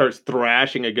Santa starts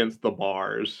thrashing against the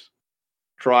bars,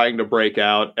 trying to break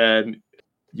out, and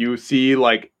you see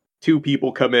like 2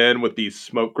 people come in with these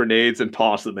smoke grenades and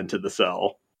toss them into the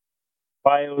cell.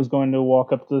 Bio is going to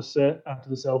walk up to the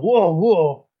cell.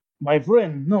 Whoa, my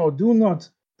friend, no, do not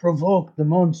provoke the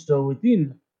monster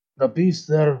within. The beast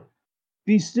there.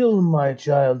 Be still, my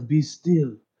child, be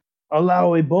still.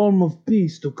 Allow a balm of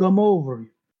peace to come over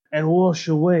you and wash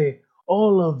away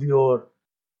all of your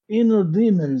inner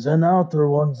demons and outer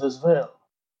ones as well.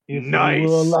 If you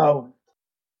will allow it.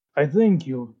 I thank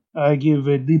you. I give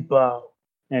a deep bow.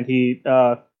 And he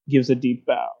gives a deep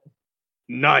bow.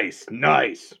 Nice.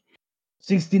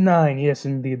 69, yes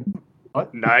indeed.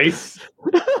 What? Nice.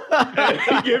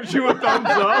 He gives you a thumbs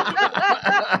up.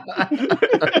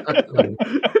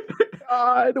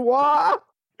 God, why?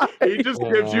 He just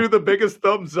gives you the biggest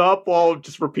thumbs up while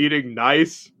just repeating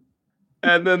nice.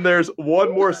 And then there's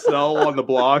one more cell on the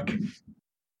block.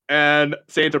 And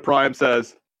Santa Prime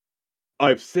says,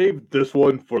 I've saved this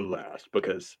one for last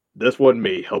because this one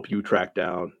may help you track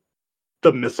down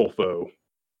the missile foe.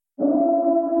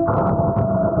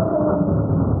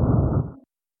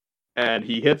 And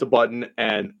he hits a button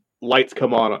and lights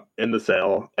come on in the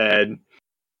cell. And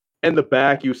in the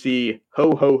back, you see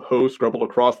ho, ho, ho scribbled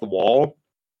across the wall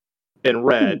in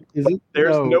red. There's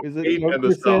no name in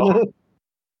the cell. Santa?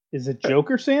 Is it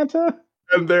Joker Santa?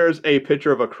 And there's a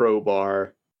picture of a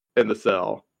crowbar in the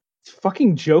cell. It's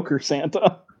fucking Joker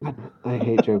Santa. I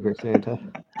hate Joker Santa.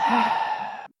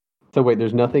 So wait,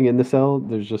 there's nothing in the cell?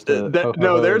 There's just a...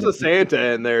 there's a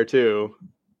Santa in there too.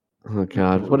 Oh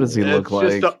God, what does he look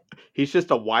like? He's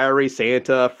just a wiry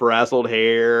Santa, frazzled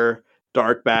hair,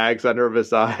 dark bags under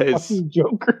his eyes. Fucking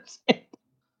Joker Santa.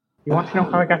 You want to know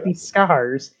how I got these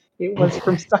scars? It was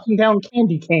from sucking down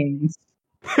candy canes.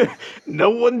 No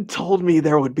one told me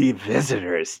there would be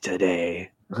visitors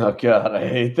today. Oh God, I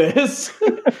hate this.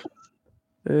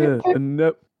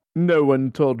 No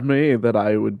one told me that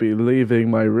I would be leaving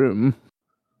my room.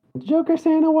 Joker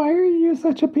Santa, why are you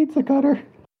such a pizza cutter?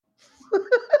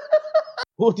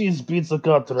 What is pizza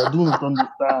cutter? I do not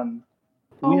understand.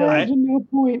 No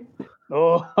point.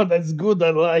 Oh, that's good. I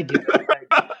like it.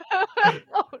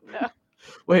 Oh no!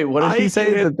 Wait, what did he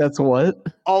say? That's what?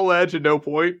 All edge and no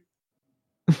point.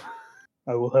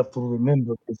 I will have to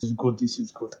remember. This is good. This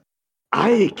is good.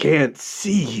 I can't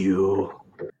see you,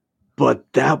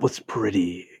 but that was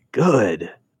pretty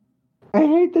good. I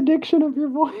hate the diction of your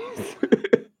voice.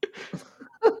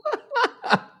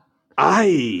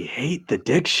 I hate the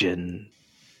diction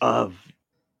of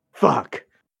fuck.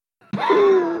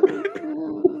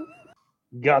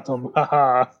 Got him.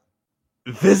 Haha.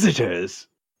 Visitors,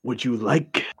 would you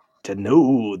like to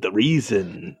know the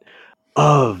reason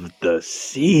of the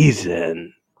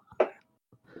season?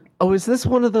 Oh, is this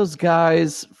one of those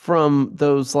guys from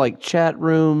those like chat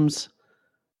rooms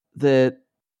that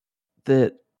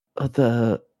they're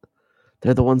the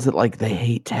ones that like they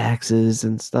hate taxes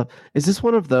and stuff? Is this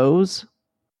one of those?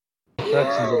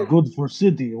 Taxes are good for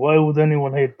city. Why would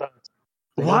anyone hate taxes?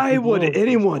 Why would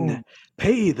anyone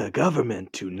pay the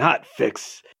government to not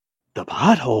fix the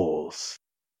potholes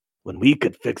when we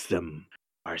could fix them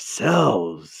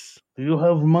ourselves? Do you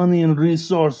have money and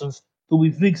resources to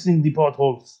be fixing the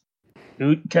potholes?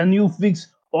 Can you fix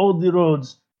all the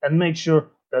roads and make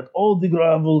sure that all the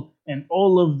gravel and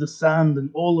all of the sand and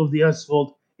all of the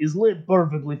asphalt is laid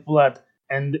perfectly flat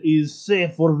and is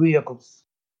safe for vehicles?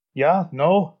 Yeah?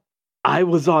 No? I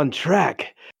was on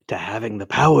track to having the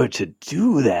power to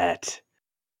do that.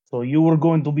 So you were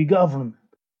going to be government.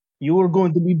 You were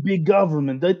going to be big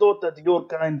government. I thought that your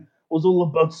kind was all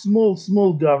about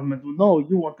small government. No,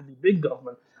 you want to be big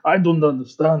government. I don't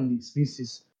understand this. This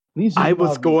is I was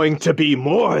madness. going to be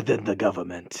more than the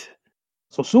government.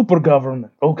 So super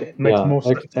government. Okay, makes more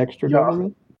sense. Extra Yeah.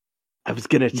 government. I was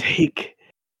going to take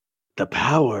the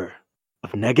power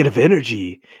of negative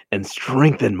energy and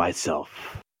strengthen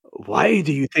myself. Why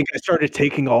do you think I started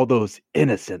taking all those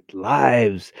innocent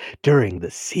lives during the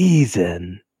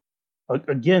season?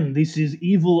 Again, this is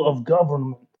evil of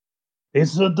government.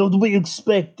 It's what we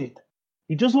expected.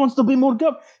 He just wants to be more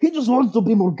He just wants to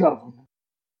be more government.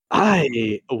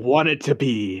 I wanted to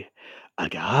be a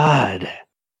god.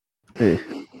 Hey,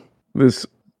 this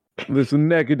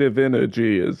negative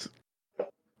energy is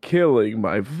killing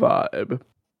my vibe.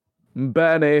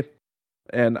 Benny.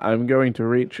 And I'm going to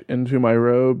reach into my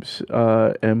robes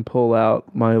and pull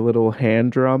out my little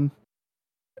hand drum.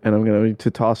 And I'm going to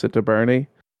toss it to Bernie.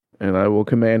 And I will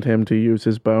command him to use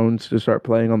his bones to start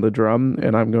playing on the drum.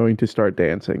 And I'm going to start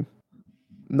dancing.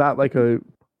 Not like a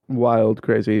wild,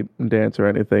 crazy dance or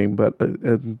anything, but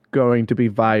I'm going to be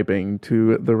vibing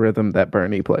to the rhythm that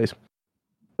Bernie plays.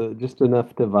 Just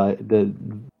enough to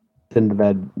send the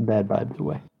bad vibes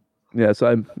away. Yeah,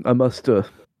 so I must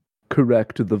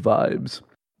correct the vibes.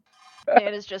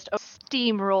 It is just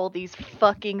steamroll these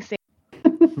fucking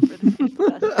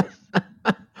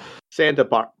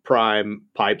Santa Prime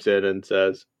pipes in and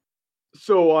says,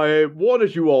 "So I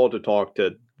wanted you all to talk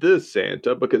to this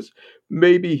Santa because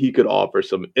maybe he could offer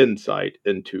some insight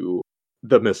into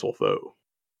the Mistletoe."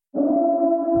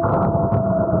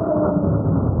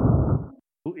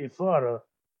 Ifara,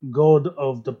 god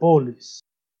of the polis.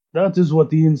 That is what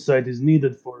the insight is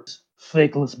needed for,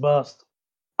 fakeless bastard.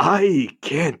 I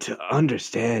can't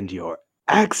understand your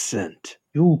accent.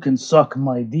 You can suck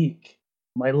my dick.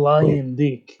 My lion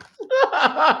dick.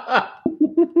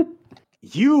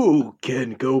 You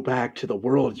can go back to the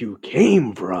world you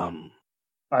came from.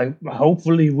 I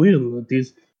hopefully will. It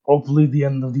is hopefully the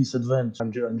end of this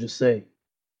adventure. I'm just saying.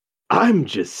 I'm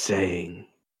just saying.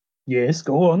 Yes,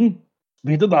 go on.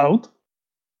 Spit it out.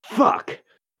 Fuck.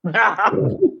 Got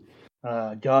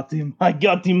him. I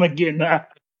got him again.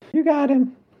 You got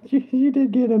him. You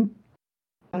did get him.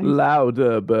 Nice.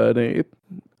 Louder, Bernie.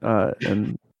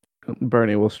 And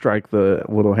Bernie will strike the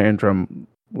little hand drum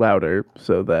louder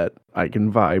so that I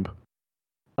can vibe.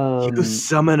 You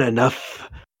summon enough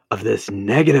of this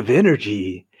negative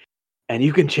energy, and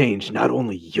you can change not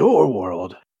only your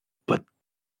world, but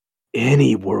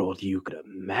any world you could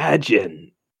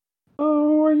imagine.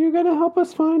 Oh, are you gonna help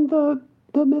us find the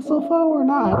Mistletoe or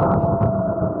not?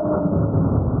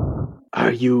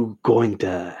 Are you going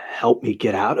to help me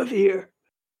get out of here?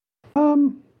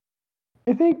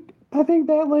 I think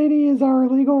that lady is our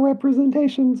legal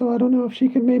representation, so I don't know if she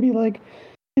could maybe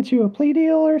get you a plea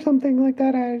deal or something like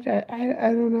that.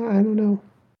 I don't know.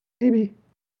 Maybe.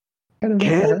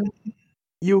 Can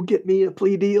you get me a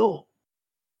plea deal?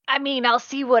 I mean, I'll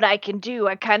see what I can do.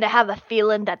 I kind of have a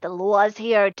feeling that the laws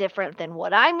here are different than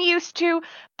what I'm used to.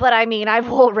 But I mean,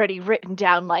 I've already written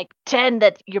down 10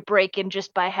 that you're breaking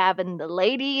just by having the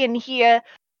lady in here,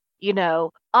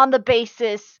 on the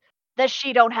basis that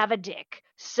she don't have a dick.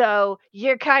 So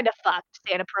you're kind of fucked,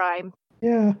 Santa Prime.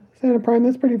 Yeah, Santa Prime,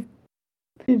 that's pretty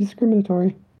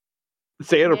discriminatory.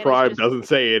 Santa Prime doesn't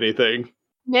say anything.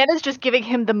 Nana's just giving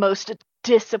him the most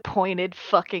disappointed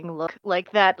fucking look,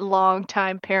 like that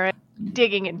long-time parent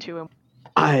digging into him.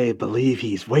 I believe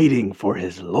he's waiting for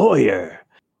his lawyer,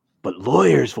 but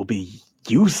lawyers will be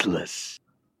useless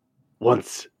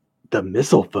once the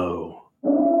Mistletoe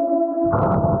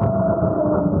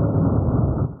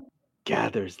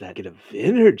gathers that negative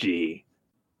energy,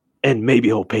 and maybe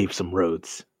he'll pave some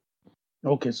roads.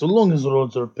 Okay, so long as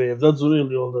roads are paved, that's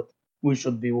really all that we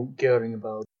should be caring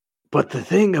about. But the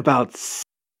thing about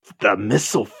the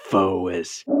Mistletoe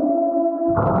is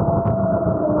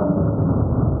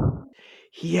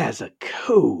he has a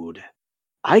code.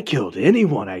 I killed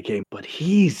anyone I came, but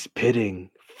he's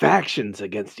pitting factions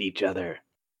against each other.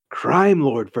 Crime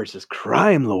Lord versus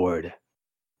Crime Lord.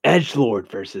 Edgelord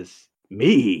versus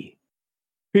me.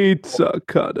 Pizza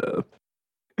cutter.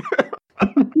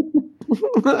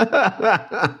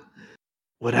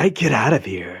 When I get out of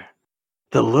here,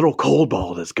 the little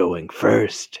kobold is going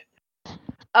first.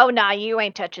 Oh, nah, you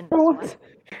ain't touching this one.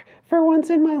 For once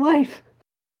in my life,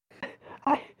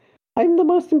 I'm the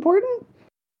most important?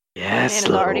 Yes,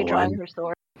 Nana's already drawing her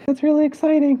sword. That's really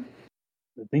exciting.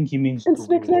 I think he means... And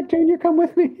Snicksack Jr., come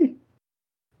with me.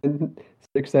 And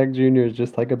Snicksack Jr. is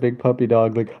just like a big puppy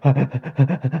dog,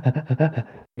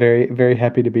 very, very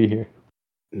happy to be here.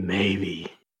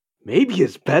 Maybe maybe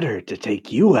it's better to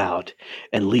take you out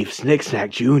and leave Snicksnack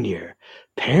Jr.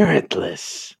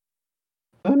 parentless.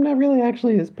 I'm not really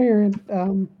actually his parent.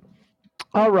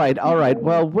 All right.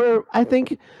 Well, I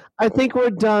think we're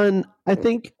done. I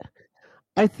think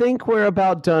we're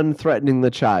about done threatening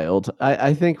the child.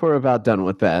 I think we're about done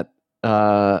with that.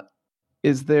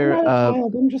 Is there? I'm not a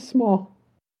child. I'm just small.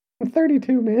 I'm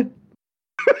 32, man.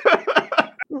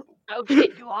 Oh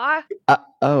shit, you are?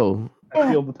 Oh.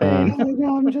 I feel the pain.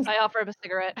 I'm just. I offer him a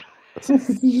cigarette. This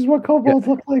is what kobolds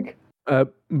look like. And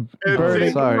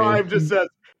Bernie, Santa Prime just says,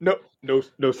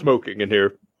 no smoking in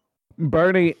here.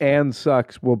 Bernie and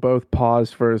Sucks will both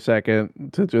pause for a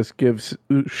second to just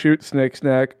shoot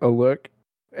Snicksnack a look,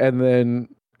 and then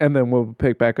we'll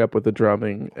pick back up with the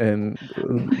drumming, and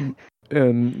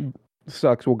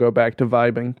Sucks will go back to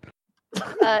vibing.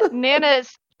 Nana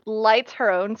lights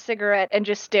her own cigarette and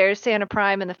just stares Santa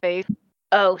Prime in the face.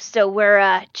 Oh, so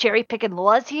we're cherry picking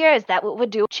laws here? Is that what we're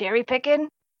doing? Cherry picking?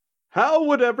 How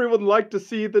would everyone like to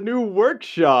see the new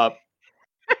workshop?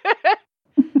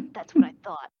 That's what I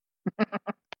thought.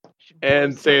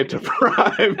 And Santa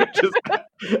Prime just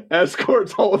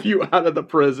escorts all of you out of the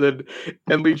prison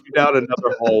and leads you down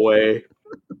another hallway.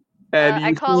 And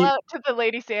I call out to the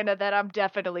Lady Santa that I'm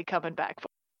definitely coming back.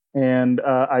 And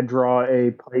I draw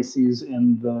a Pisces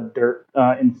in the dirt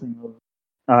in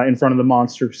front of the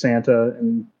monster Santa,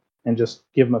 and just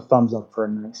give him a thumbs up for a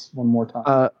nice one more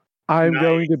time.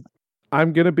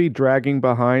 I'm going to be dragging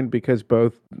behind because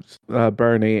both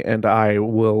Bernie and I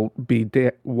will be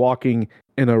walking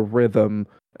in a rhythm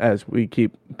as we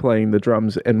keep playing the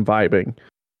drums and vibing.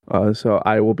 So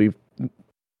I will be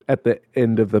at the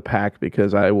end of the pack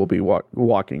because I will be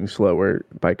walking slower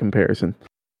by comparison.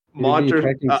 Monster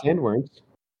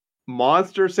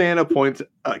Santa points.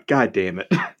 God damn it!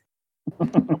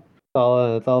 It's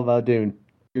all about Dune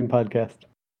podcast.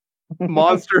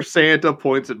 Monster Santa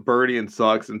points at Bernie and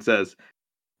Sucks and says,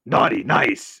 "Naughty,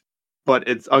 nice," but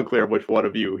it's unclear which one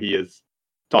of you he is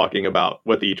talking about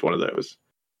with each one of those.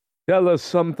 Tell us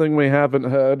something we haven't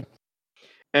heard.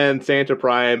 And Santa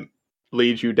Prime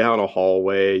leads you down a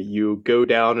hallway. You go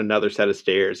down another set of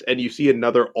stairs, and you see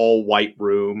another all-white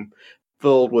room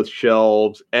filled with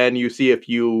shelves, and you see a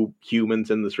few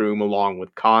humans in this room along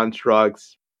with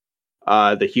constructs.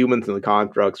 The humans and the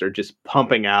constructs are just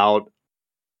pumping out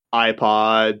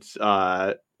iPods,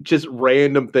 just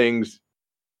random things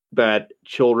that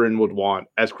children would want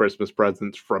as Christmas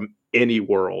presents from any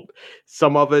world.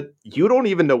 Some of it, you don't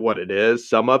even know what it is.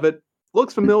 Some of it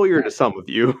looks familiar to some of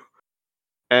you.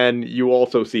 And you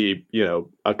also see,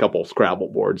 a couple Scrabble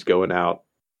boards going out.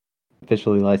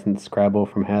 Officially licensed Scrabble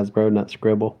from Hasbro, not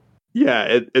Scribble.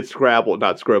 Yeah, it's Scrabble,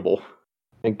 not Scribble.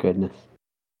 Thank goodness.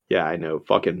 Yeah, I know.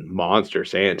 Fucking Monster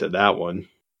Santa, that one.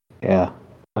 Yeah.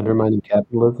 Undermining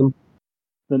capitalism.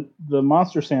 The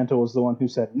Monster Santa was the one who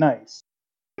said nice.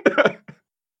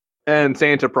 And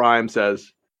Santa Prime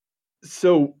says,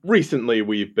 so recently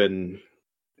we've been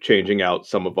changing out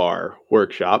some of our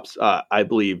workshops. I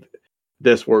believe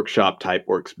this workshop type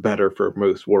works better for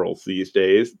most worlds these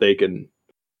days. They can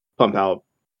pump out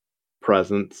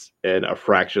presents in a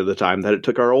fraction of the time that it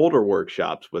took our older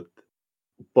workshops with,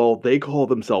 well, they call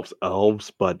themselves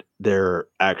elves, but they're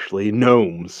actually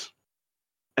gnomes.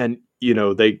 And,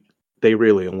 they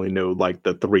really only know, like,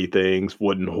 the three things: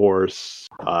 wooden horse,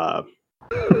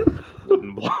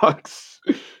 wooden blocks,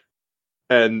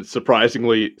 and,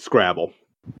 surprisingly, Scrabble.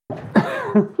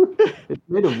 It's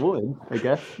made of wood, I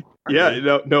guess.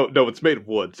 Yeah, no, it's made of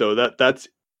wood, so that's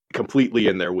completely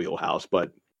in their wheelhouse.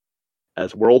 But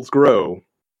as worlds grow,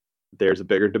 there's a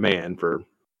bigger demand for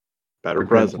better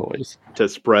presents to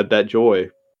spread that joy.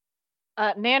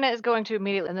 Nana is going to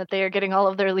immediately, and that they are getting all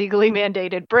of their legally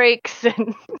mandated breaks.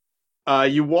 And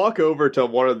you walk over to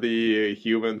one of the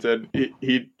humans, and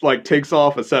he like takes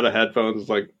off a set of headphones.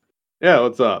 Like, yeah,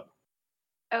 what's up?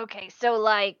 Okay, so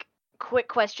quick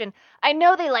question. I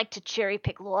know they like to cherry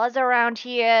pick laws around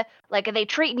here. Like, are they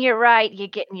treating you right? You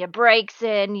getting your breaks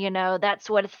in? That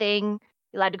sort of thing.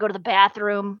 You allowed to go to the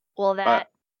bathroom? All that.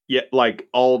 Yeah, like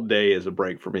all day is a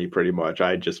break for me, pretty much.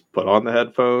 I just put on the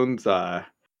headphones.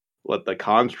 Let the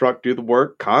construct do the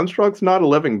work. Construct's not a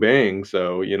living being,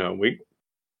 so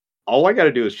all I got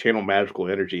to do is channel magical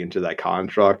energy into that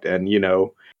construct, and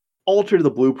alter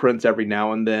the blueprints every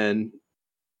now and then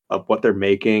of what they're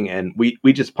making, and we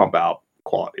just pump out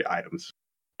quality items.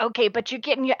 Okay, but you're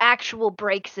getting your actual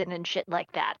breaks in and shit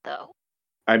like that, though.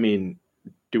 I mean,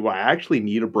 do I actually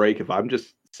need a break if I'm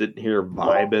just sitting here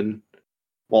vibing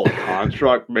while the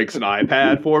construct makes an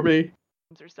iPad for me?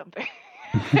 Or something.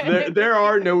 There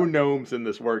are no gnomes in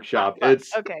this workshop.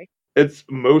 Okay. It's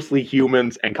mostly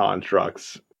humans and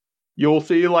constructs. You'll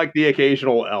see like the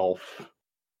occasional elf.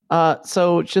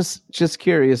 So just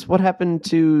curious, what happened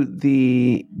to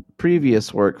the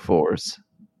previous workforce?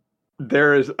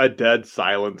 There is a dead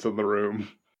silence in the room.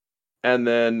 And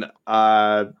then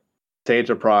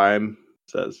Santa Prime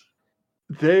says,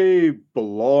 they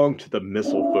belong to the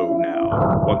Mistletoe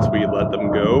now. Once we let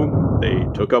them go, they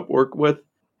took up work with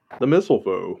the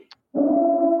Mistletoe.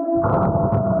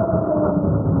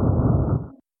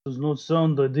 There's no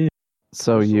sound idea.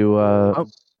 So you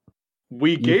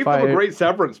We You gave them a fired- great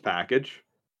severance package.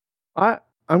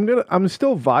 I'm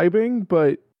still vibing,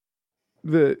 but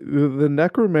the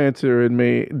necromancer in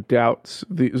me doubts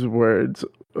these words.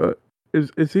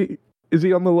 Is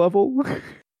he on the level?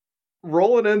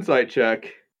 Roll an insight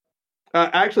check.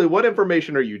 Actually, what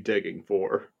information are you digging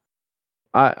for?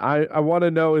 I want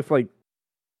to know if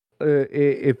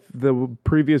if the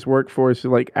previous workforce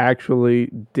like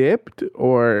actually dipped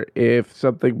or if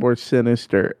something more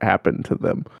sinister happened to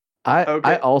them.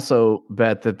 I also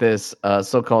bet that this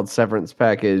so-called severance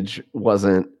package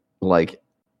wasn't like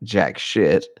jack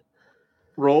shit.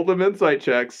 Roll them insight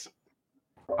checks.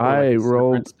 I a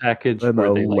rolled severance package an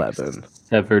where they 11.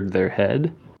 severed their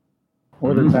head.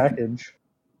 Or the package.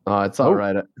 Oh, it's all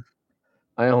right.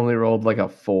 I only rolled like a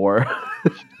 4.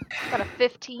 Got a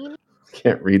 15.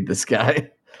 Can't read this guy.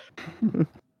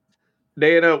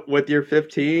 Dana, with your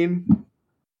 15,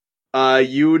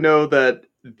 you know that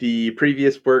the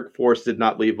previous workforce did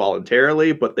not leave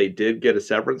voluntarily, but they did get a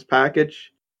severance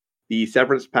package. The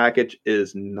severance package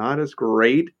is not as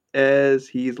great as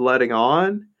he's letting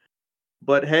on,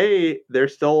 but hey, they're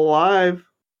still alive.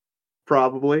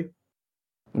 Probably.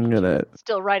 I'm gonna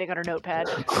Still writing on her notepad.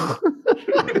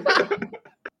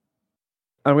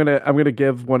 I'm gonna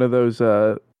give one of those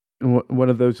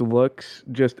looks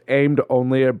just aimed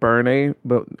only at Bernie,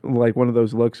 but like one of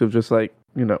those looks of just like,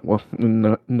 well,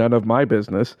 none of my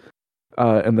business.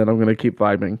 And then I'm gonna keep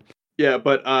vibing. Yeah,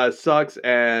 but Sucks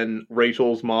and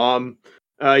Rachel's mom,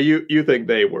 you think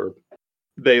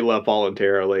they left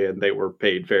voluntarily and they were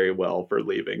paid very well for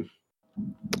leaving.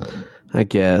 I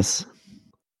guess.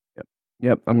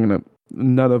 Yep, I'm gonna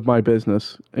none of my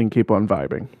business and keep on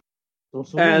vibing.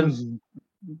 So And-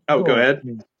 go ahead.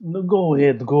 No, go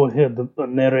ahead, the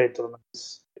narrator.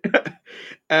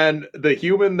 And the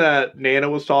human that Nana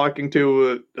was talking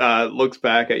to looks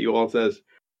back at you all and says,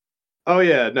 "Oh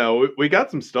yeah, no, we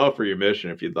got some stuff for your mission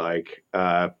if you'd like.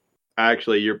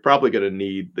 Actually, you're probably going to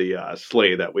need the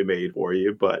sleigh that we made for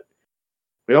you, but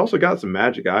we also got some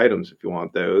magic items if you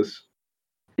want those."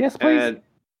 Yes, please. And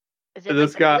Is it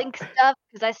This like guy- the Link stuff?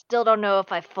 Because I still don't know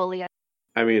if I fully.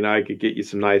 I mean, I could get you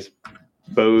some nice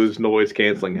Bose noise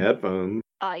canceling headphones.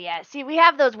 Oh yeah. See, we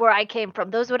have those where I came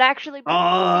from. Those would actually be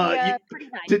pretty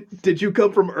nice. Did you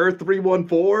come from Earth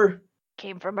 314?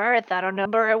 Came from Earth. I don't know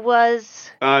where it was.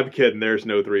 I'm kidding. There's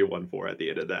no 314 at the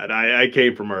end of that. I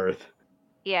came from Earth.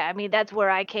 Yeah, I mean that's where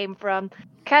I came from.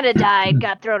 Kind of died,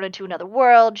 got thrown into another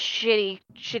world. Shitty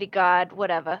god,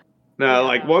 whatever. No,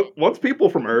 like once people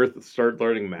from Earth start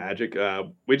learning magic,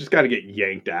 we just got to get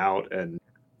yanked out and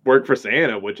work for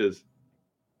Santa, which is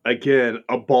again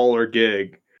a baller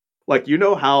gig. Like, you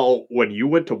know how when you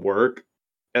went to work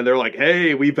and they're like,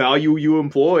 "Hey, we value you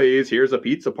employees. Here's a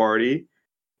pizza party."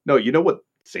 No, you know what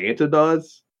Santa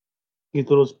does? He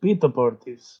throws pizza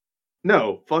parties.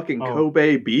 No, fucking Oh.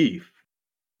 Kobe beef,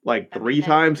 like I mean, 3 that's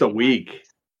times a pretty week.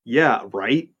 nice. Yeah,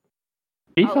 right.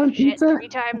 Beef Oh, on shit, pizza? 3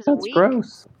 times a That's week?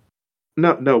 gross.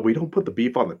 No, we don't put the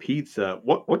beef on the pizza.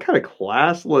 What kind of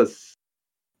classless?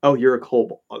 Oh, you're a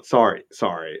kobold. Sorry.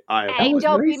 I Hey, was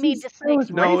don't be mean racist. to That Snake. was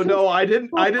No, racist. I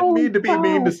didn't mean to be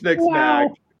mean to Snick Snack.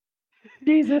 Wow.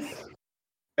 Jesus.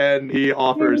 And he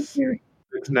offers Here.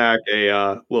 Snick Snack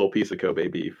a little piece of Kobe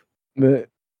beef.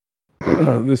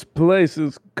 This place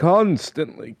is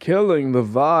constantly killing the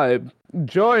vibe.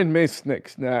 Join me, Snick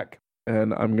Snack.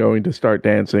 And I'm going to start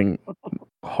dancing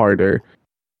harder.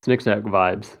 Snicksnack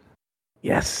vibes.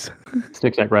 Yes.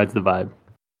 Snicksnack rides the vibe.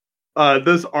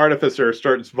 This artificer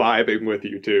starts vibing with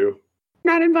you too.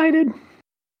 Not invited.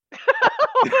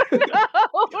 No,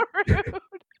 rude.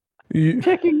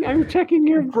 I'm checking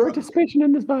your participation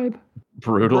in this vibe.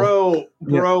 Brutal.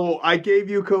 Bro, I gave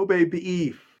you Kobe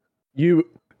beef.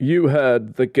 You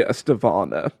had the guest of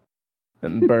honor.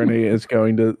 And Bernie is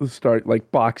going to start like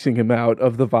boxing him out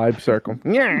of the vibe circle.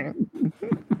 Yeah.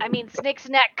 I mean, Snick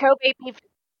Snack, Kobe beef.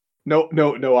 No,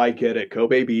 I get it.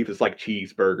 Kobe beef is like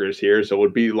cheeseburgers here, so it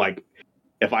would be like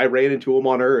if I ran into him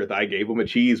on Earth, I gave him a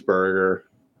cheeseburger.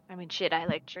 I mean, shit, I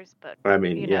like cheese, but I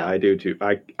mean, you yeah, know. I do too.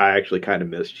 I actually kind of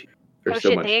miss cheese. There's Oh so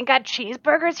shit, much. they ain't got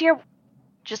cheeseburgers here?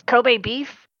 Just Kobe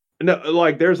beef? No,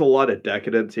 like there's a lot of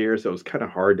decadence here, so it's kind of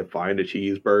hard to find a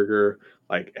cheeseburger.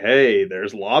 Like, hey,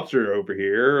 there's lobster over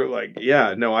here. Like,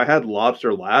 yeah, no, I had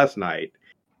lobster last night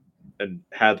and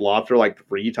had lobster like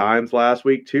 3 times last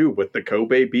week too with the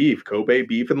Kobe beef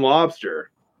and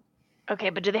lobster. Okay,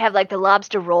 but do they have like the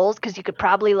lobster rolls? Because you could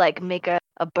probably like make a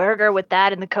burger with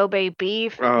that and the Kobe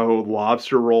beef. Oh,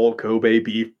 lobster roll, Kobe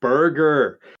beef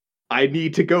burger. I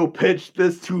need to go pitch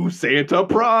this to Santa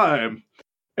Prime.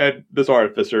 And this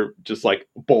artificer just like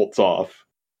bolts off.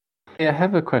 Hey, I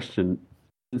have a question.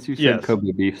 Since you said Yes.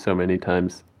 Kobe beef so many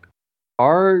times,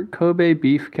 are Kobe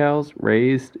beef cows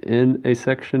raised in a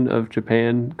section of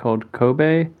Japan called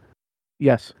Kobe?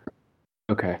 Yes.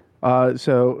 Okay.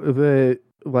 So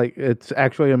it's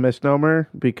actually a misnomer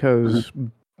because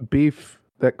beef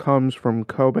that comes from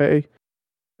Kobe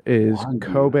is Wagyu.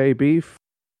 Kobe beef,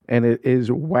 and it is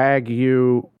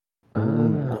Wagyu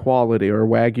quality or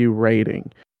Wagyu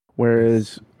rating,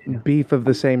 whereas beef of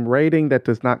the same rating that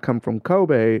does not come from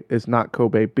Kobe is not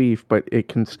Kobe beef, but it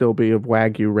can still be of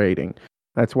Wagyu rating.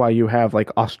 That's why you have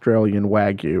like Australian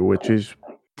Wagyu, which is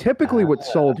typically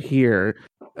what's sold here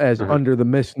as under the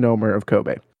misnomer of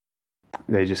Kobe.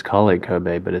 They just call it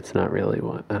Kobe, but it's not really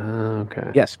one.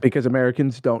 Okay. Yes, because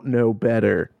Americans don't know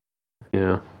better.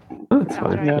 Yeah. Oh, that's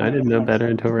fine. right. I didn't know better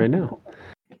until right now.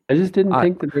 I just didn't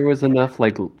think that there was enough,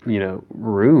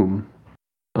 room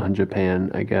on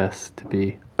Japan, I guess, to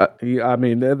be. Yeah, I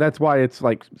mean, that's why it's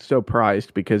like so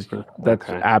prized, because that's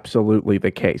Okay. absolutely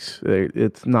the case.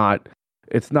 It's not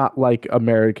like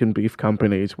American beef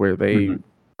companies where they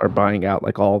are buying out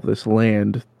like all this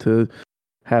land to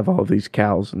have all these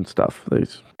cows and stuff.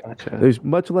 Gotcha. There's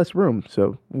much less room.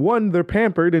 So 1, they're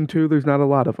pampered, and 2, there's not a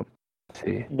lot of them.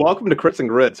 See. Welcome to Crits and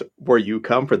Grits, where you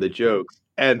come for the jokes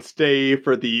and stay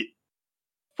for the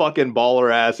fucking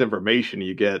baller ass information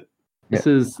you get. This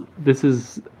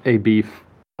is a beef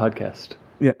podcast.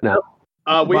 Yeah. No.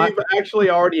 We've actually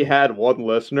already had one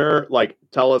listener like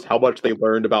tell us how much they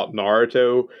learned about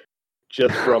Naruto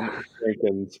just from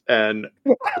Jenkins, and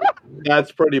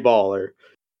that's pretty baller.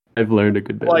 I've learned a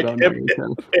good bit Like, about if-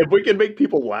 Naruto. If we can make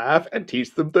people laugh and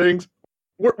teach them things,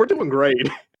 we're doing great.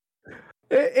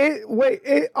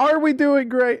 Are we doing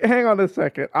great? Hang on a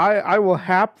second. I will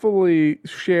happily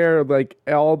share like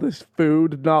all this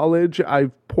food knowledge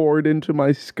I've poured into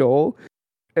my skull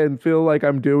and feel like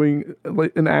I'm doing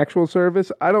like an actual service.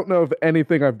 I don't know if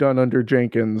anything I've done under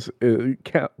Jenkins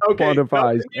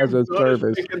quantifies as a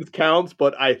service. Jenkins counts,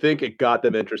 but I think it got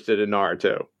them interested in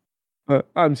Naruto.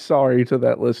 I'm sorry to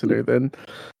that listener then.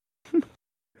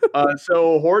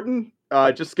 So Horton,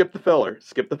 just skip the filler.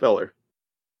 Skip the filler.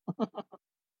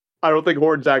 I don't think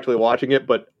Horton's actually watching it,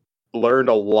 but learned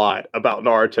a lot about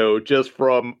Naruto just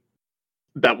from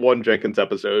that one Jenkins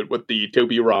episode with the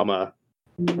Tobirama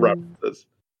references.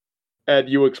 And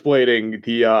you explaining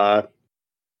the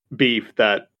beef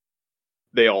that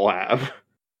they all have.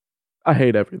 I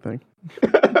hate everything.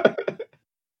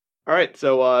 All right,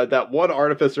 so that one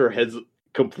artificer has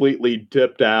completely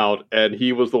dipped out, and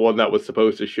he was the one that was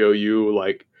supposed to show you,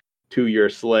 like, to your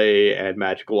sleigh and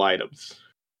magical items.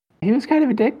 He was kind of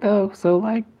a dick, though. So,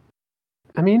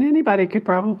 anybody could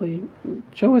probably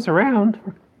show us around.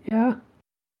 Yeah.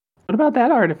 What about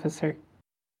that artificer?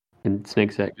 And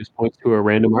Snake Sack just points to a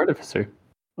random artificer.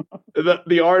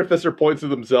 The artificer points to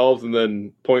themselves, and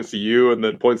then points to you, and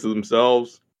then points to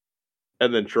themselves,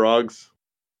 and then shrugs.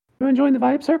 You want to join the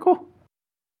Vibe Circle?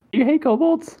 You hate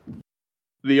kobolds?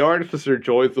 The artificer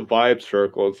joins the vibe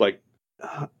circle. It's like,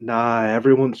 nah,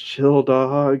 everyone's chill,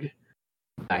 dog.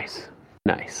 Nice.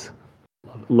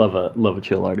 Love a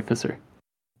chill artificer.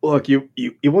 Look, you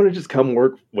want to just come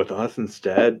work with us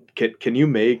instead? Can you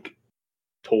make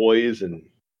toys and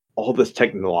all this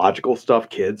technological stuff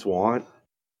kids want?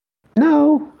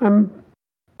 No, I'm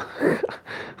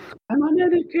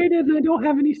uneducated and I don't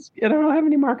have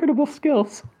any marketable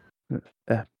skills.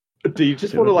 Do you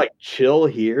just want to like chill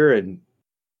here and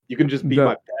you can just be No.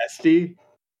 my bestie?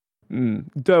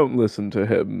 Don't listen to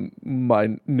him,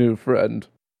 my new friend.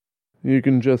 You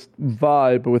can just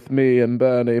vibe with me and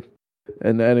Bernie,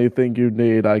 and anything you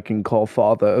need I can call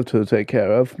Father to take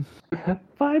care of.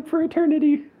 Vibe for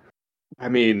eternity. I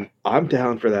mean, I'm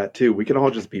down for that too. We can all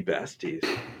just be besties.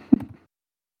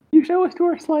 You show us to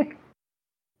our sleigh.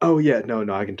 Oh yeah, no,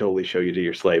 I can totally show you to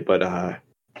your sleigh. But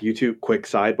you two, quick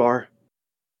sidebar.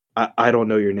 I don't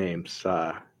know your names.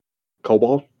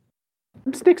 Cobalt?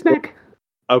 I'm Snicksnack.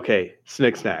 Okay,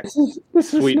 Snicksnack.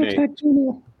 This is Sweet Snicksnack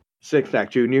Jr. Snicksnack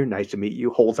Jr., nice to meet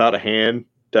you. Holds out a hand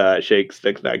to shake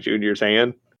Snicksnack Jr.'s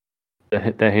hand.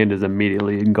 The hand is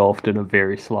immediately engulfed in a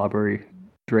very slobbery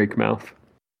Drake mouth.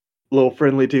 Little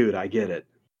friendly dude, I get it.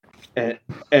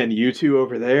 And you two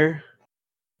over there,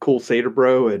 cool satyr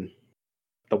bro, and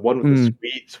the one with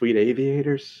the sweet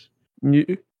aviators.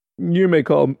 You may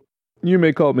call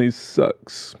me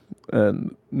Sucks,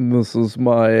 and this is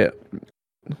my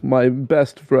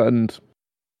best friend,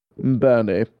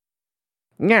 Benny.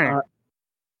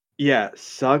 Yeah,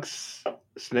 Sucks,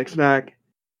 Snicksnack,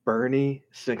 Bernie,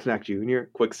 Snicksnack Jr.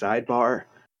 Quick sidebar.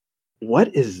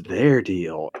 What is their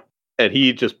deal? And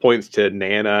he just points to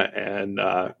Nana and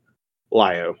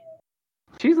Lio.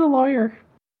 She's a lawyer.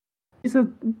 He's a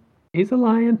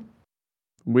lion.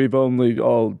 We've only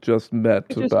all just met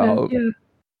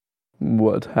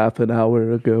what, half an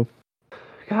hour ago?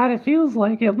 God, it feels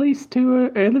like at least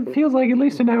an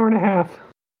hour and a half.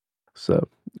 So,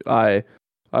 I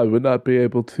would not be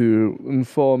able to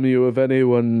inform you of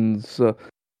anyone's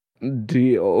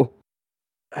deal.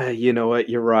 You know what?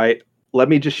 You're right. Let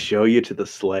me just show you to the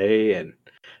sleigh and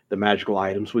the magical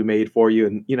items we made for you.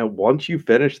 And, once you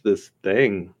finish this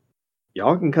thing,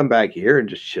 y'all can come back here and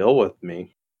just chill with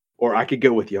me. Or I could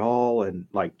go with y'all and,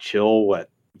 chill at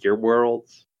your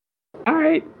worlds. All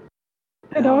right.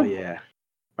 Oh, yeah.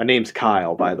 My name's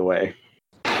Kyle, by the way.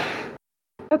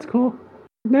 That's cool.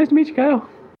 Nice to meet you, Kyle.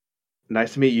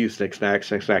 Nice to meet you,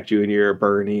 Snicksnack Jr.,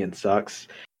 Bernie, and Sucks.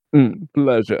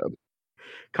 Pleasure.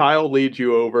 Kyle leads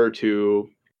you over to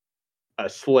a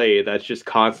sleigh that's just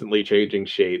constantly changing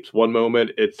shapes. One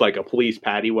moment, it's like a police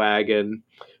paddy wagon.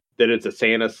 Then it's a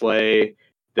Santa sleigh.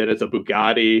 Then it's a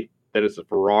Bugatti. Then it's a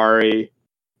Ferrari.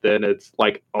 Then it's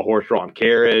like a horse-drawn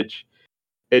carriage.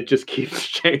 It just keeps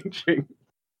changing.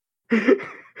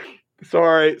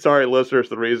 Sorry, listeners.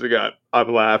 The reason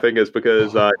I'm laughing is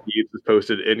because Heath has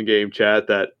posted in-game chat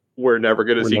that we're never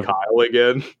going to see Kyle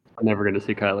again. I'm never going to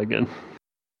see Kyle again.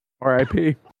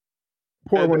 R.I.P.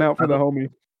 Pour one out for the homie.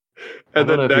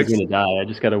 And I don't know if he's going to die. I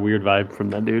just got a weird vibe from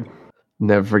that dude.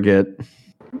 Never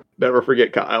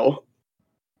forget Kyle.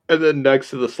 And then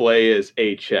next to the sleigh is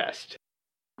a chest.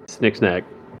 Snicksnack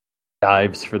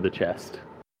dives for the chest.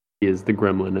 He is the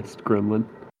gremlinest gremlin.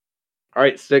 All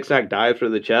right, Snicksnack dives for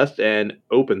the chest and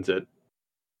opens it.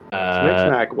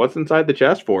 Snicksnack, what's inside the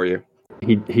chest for you?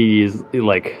 He's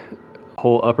like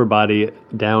whole upper body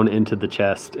down into the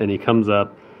chest, and he comes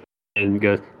up and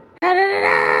goes,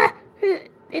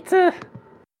 It's a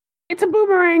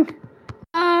boomerang.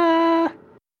 And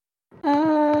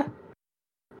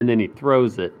then he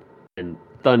throws it, and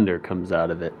thunder comes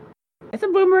out of it. It's a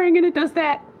boomerang, and it does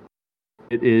that.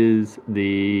 It is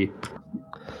the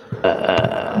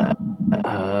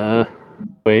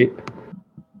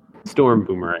storm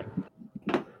boomerang.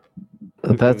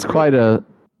 That's quite a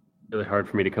really hard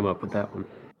for me to come up with that one.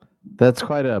 That's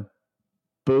quite a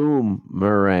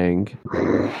boomerang.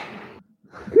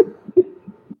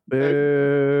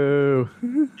 Boo.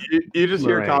 You just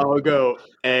hear Kyle go,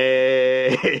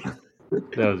 hey.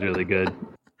 That was really good.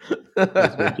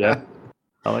 That's good, Jeff.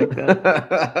 I like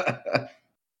that.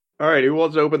 All right, who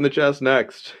wants to open the chest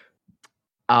next?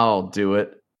 I'll do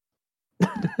it.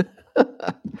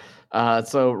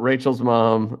 So Rachel's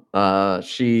mom,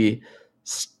 she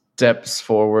steps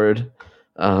forward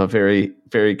very,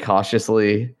 very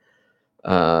cautiously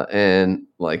and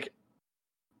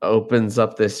opens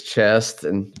up this chest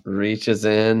and reaches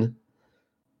in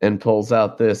and pulls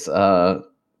out this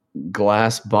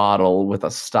glass bottle with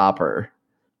a stopper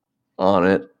on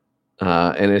it.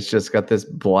 And it's just got this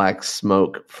black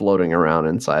smoke floating around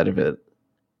inside of it.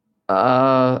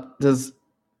 Does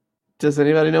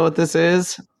anybody know what this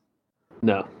is?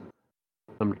 No.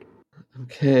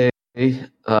 Okay.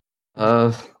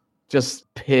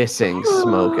 Just pissing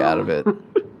smoke out of it.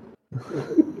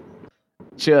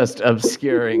 Just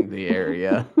obscuring the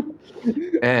area.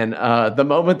 And the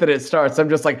moment that it starts, I'm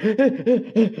just like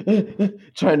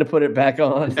trying to put it back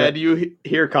on. And you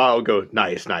hear Kyle go,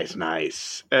 nice.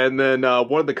 And then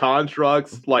one of the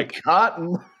constructs,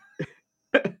 cotton.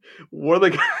 One of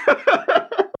the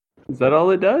Is that all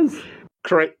it does?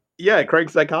 it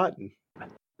cranks that cotton.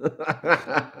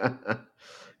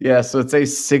 Yeah, so it's a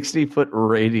 60-foot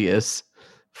radius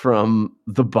from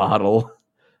the bottle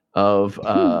of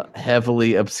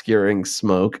heavily obscuring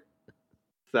smoke.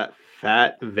 It's that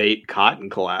fat vape cotton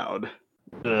cloud.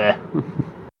 Blech.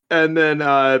 And then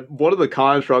one of the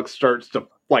constructs starts to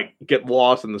get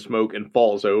lost in the smoke and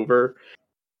falls over.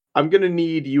 I'm going to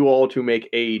need you all to make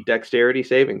a dexterity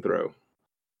saving throw.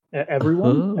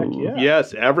 Everyone? Heck yeah.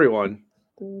 Yes, everyone.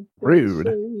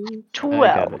 Rude. 12.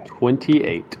 I got a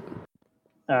 28.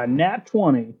 Nat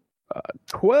 20.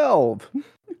 12.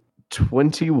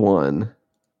 21.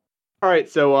 All right,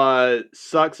 so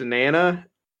Sucks and Nana,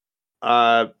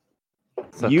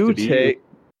 you take...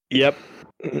 Yep.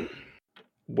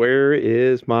 Where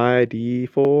is my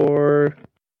D4?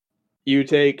 You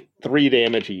take 3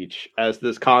 damage each as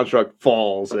this construct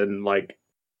falls and like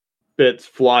bits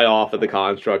fly off of the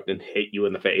construct and hit you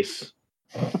in the face.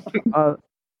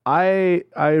 I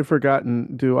had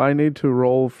forgotten. Do I need to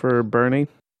roll for Bernie?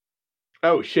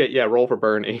 Oh shit! Yeah, roll for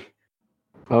Bernie.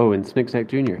 Oh, and Snicksack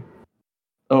Jr.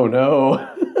 Oh no.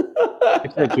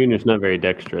 Snicksack Jr. is not very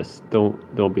dexterous.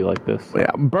 Don't be like this.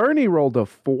 Yeah, Bernie rolled a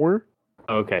 4.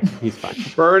 Okay, he's fine.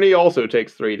 Bernie also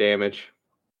takes 3 damage.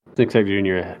 Snicksack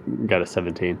Jr. got a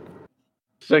 17.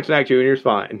 Snicksack Jr.'s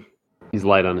fine. He's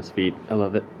light on his feet. I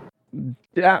love it.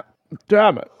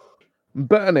 Damn it.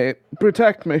 Bernie,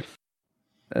 protect me.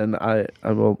 And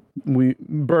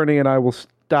Bernie and I will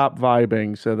stop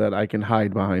vibing so that I can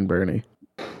hide behind Bernie.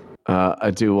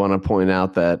 I do want to point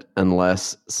out that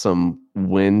unless some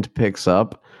wind picks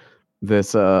up,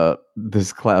 this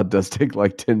cloud does take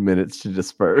like 10 minutes to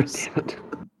disperse.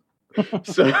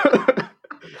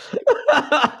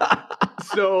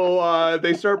 So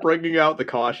they start bringing out the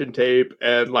caution tape,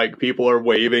 and like people are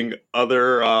waving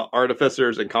other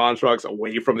artificers and constructs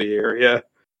away from the area,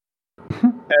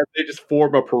 and they just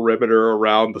form a perimeter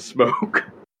around the smoke,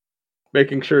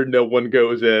 making sure no one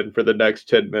goes in for the next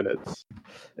 10 minutes,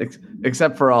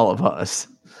 except for all of us.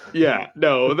 Yeah,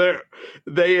 no,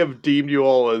 they have deemed you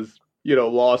all as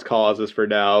lost causes for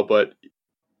now, but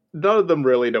none of them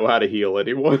really know how to heal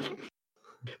anyone.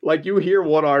 Like, you hear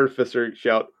one artificer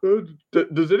shout,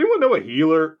 does anyone know a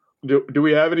healer? Do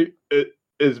we have any?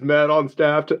 Is Matt on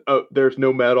staff? There's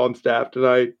no Matt on staff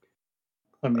tonight.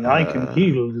 I mean, I can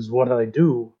heal is what I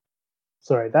do.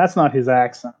 Sorry, that's not his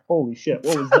accent. Holy shit,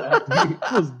 what was that?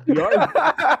 What was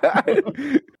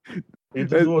the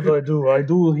It is what I do. I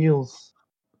do heals.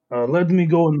 Let me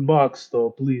go in the box, though,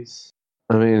 please.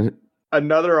 I mean...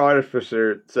 Another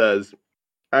artificer says,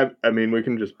 I mean, we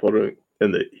can just put it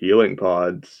in the healing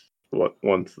pods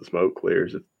once the smoke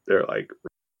clears. They're like...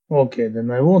 Okay,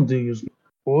 then I won't use...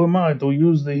 Who am I to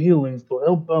use the healings to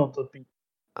help out the people?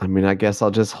 I mean, I guess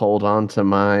I'll just hold on to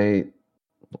my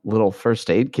little first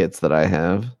aid kits that I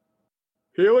have.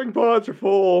 Healing pods are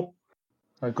full.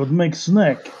 I could make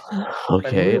snack.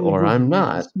 Okay, or I'm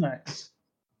not. Snacks.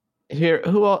 Here,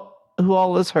 who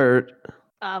all is hurt?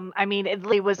 I mean,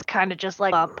 Italy was kind of just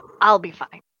like, I'll be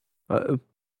fine.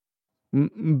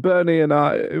 Bernie and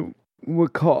I were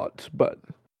caught, but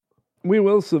we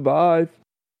will survive.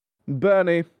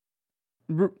 Bernie,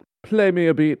 play me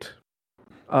a beat.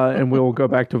 And we will go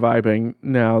back to vibing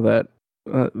now that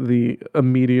the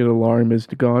immediate alarm is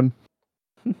gone.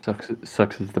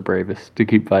 Sucks is the bravest to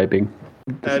keep vibing.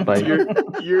 And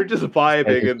you're just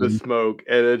vibing in the smoke,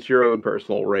 and it's your own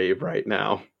personal rave right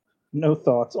now. No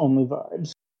thoughts, only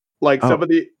vibes. Like, some of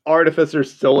the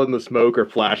artificers still in the smoke are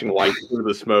flashing lights through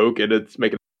the smoke, and it's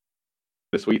making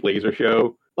a sweet laser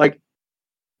show. Like,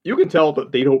 you can tell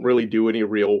that they don't really do any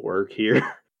real work here.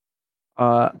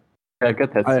 I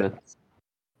get that sense.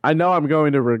 I know I'm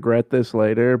going to regret this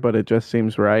later, but it just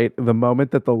seems right. The moment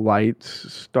that the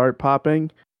lights start popping,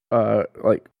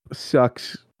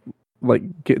 Sucks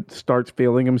starts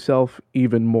feeling himself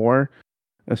even more,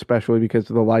 especially because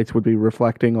the lights would be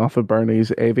reflecting off of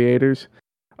Bernie's aviators.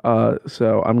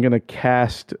 So I'm gonna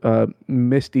cast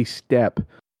Misty Step,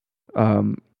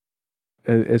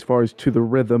 as far as to the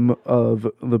rhythm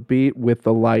of the beat with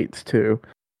the lights too.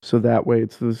 So that way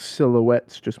it's the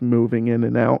silhouettes just moving in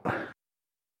and out.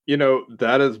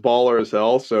 That is baller as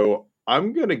hell, so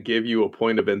I'm going to give you a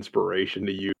point of inspiration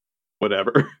to use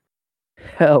whatever.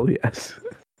 Hell yes.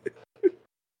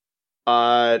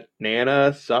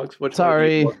 Nana, Sucks. Which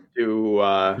Sorry.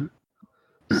 to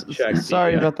check.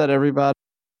 Sorry about that, everybody.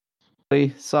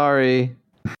 Sorry.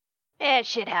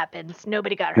 Shit happens.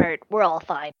 Nobody got hurt. We're all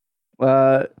fine.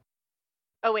 Uh,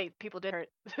 Oh wait, people did hurt.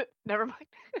 Never mind.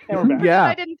 We're back. Yeah.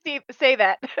 I didn't say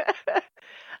that.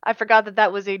 I forgot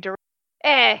that was a direct.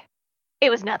 It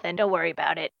was nothing. Don't worry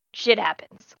about it. Shit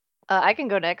happens. I can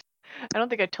go next. I don't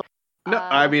think I told. No,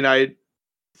 I mean,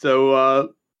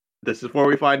 So, this is where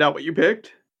we find out what you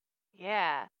picked.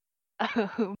 Yeah.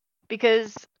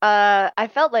 Because I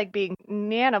felt like being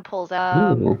Nana pulls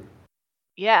out.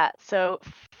 Yeah. So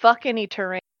fuck any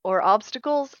terrain or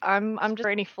obstacles. I'm just for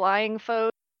any flying foes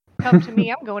come to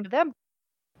me. I'm going to them.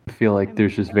 I feel like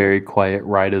there's just very quiet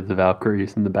Ride of the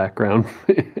Valkyries in the background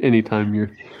anytime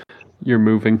you're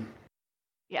moving.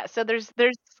 Yeah, so there's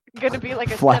gonna be like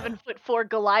a 7'4"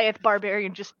 Goliath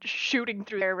barbarian just shooting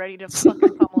through there, ready to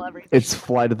fucking pummel everything. It's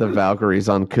Flight of the Valkyries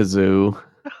on kazoo.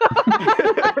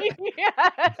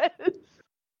 Yes.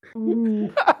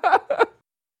 And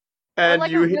I'm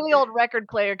like a really old record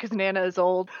player because Nana is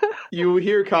old. You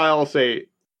hear Kyle say,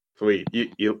 "Sweet,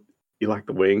 you like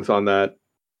the wings on that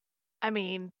I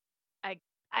mean,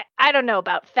 I don't know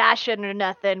about fashion or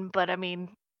nothing, but I mean,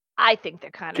 I think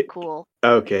they're kind of cool.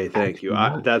 Okay, thank you.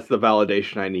 That's the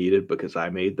validation I needed because I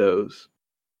made those.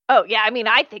 Oh, yeah, I mean,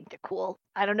 I think they're cool.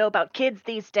 I don't know about kids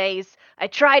these days. I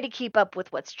try to keep up with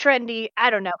what's trendy. I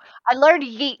don't know. I learned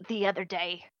yeet the other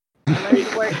day. I learned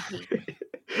the word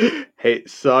yeet. Hey,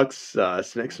 Sucks,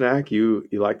 Snick Snack, you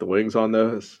like the wings on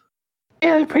those?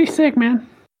 Yeah, they're pretty sick, man.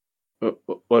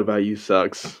 What about you,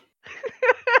 Sucks?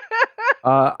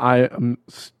 I am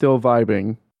still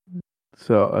vibing,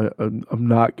 so I'm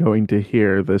not going to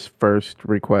hear this first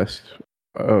request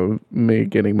of me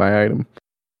getting my item.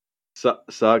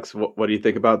 Sucks, what do you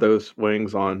think about those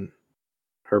wings on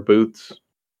her boots?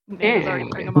 Nana's already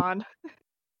putting them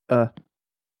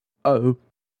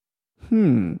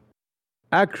on.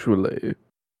 Actually,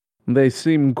 they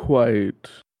seem quite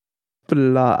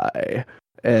fly.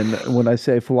 And when I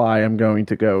say fly, I'm going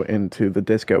to go into the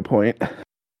disco point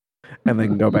and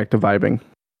then go back to vibing.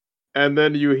 And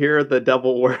then you hear the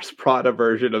Devil Wears Prada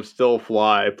version of Still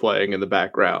Fly playing in the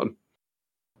background.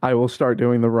 I will start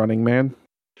doing the Running Man.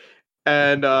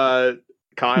 And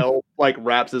Kyle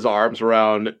wraps his arms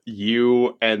around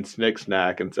you and Snick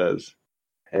Snack and says,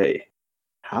 "Hey,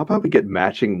 how about we get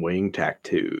matching wing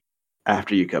tattoos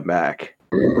after you come back?"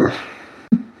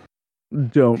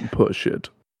 Don't push it.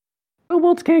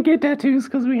 Kobolds can't get tattoos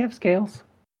because we have scales.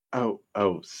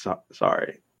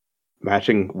 Sorry.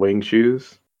 Matching wing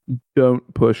shoes?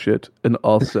 Don't push it, and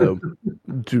also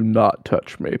do not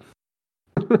touch me.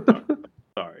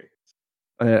 Sorry.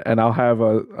 And I'll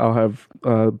have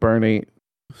Bernie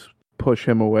push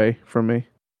him away from me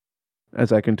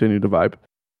as I continue to vibe.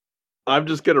 I'm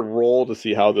just gonna roll to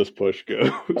see how this push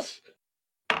goes.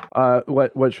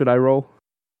 What should I roll?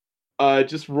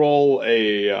 Just roll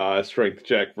a strength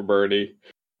check for Bernie.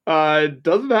 It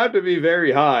doesn't have to be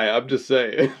very high. I'm just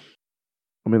saying.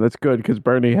 I mean, that's good because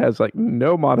Bernie has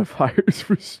no modifiers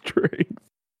for strength.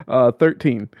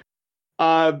 13.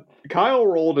 Kyle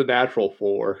rolled a natural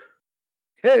 4.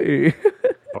 Hey.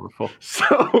 Powerful.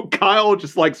 So Kyle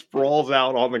just sprawls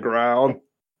out on the ground.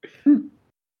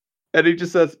 And he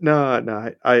just says,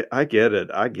 No, I get it.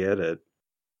 I get it.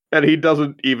 And he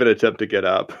doesn't even attempt to get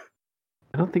up.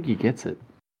 I don't think he gets it.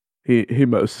 He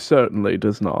most certainly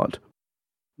does not.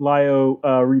 Lio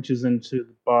reaches into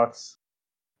the box.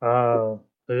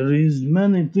 There is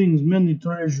many things, many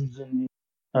treasures in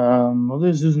it.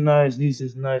 This is nice, this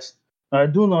is nice. I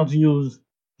do not use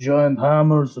giant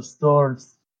hammers or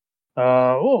swords.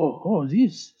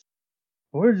 This.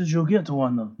 Where did you get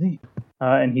one of these?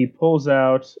 And he pulls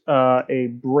out a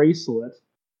bracelet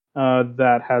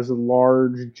that has a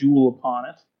large jewel upon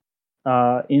it.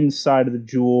 Inside of the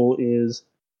jewel is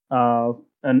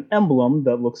an emblem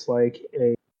that looks like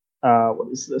a what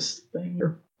is this thing?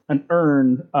 An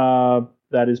urn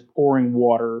that is pouring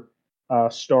water,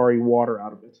 starry water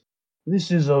out of it.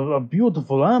 This is a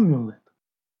beautiful amulet.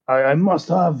 I must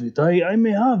have it. I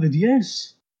may have it,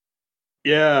 yes.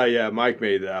 Yeah, Mike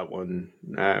made that one.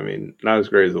 I mean, not as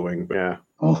great as the wing, but yeah.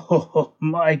 Oh,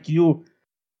 Mike, you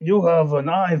have an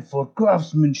eye for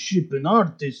craftsmanship and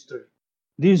artistry.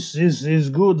 This is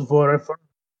good for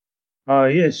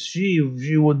a yes, she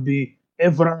would be I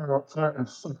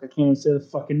can't even say the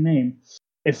fucking name.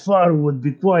 Efar would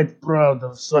be quite proud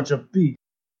of such a piece.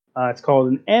 It's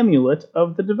called an Amulet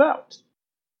of the Devout.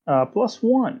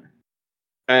 +1.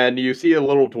 And you see a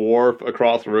little dwarf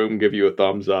across the room give you a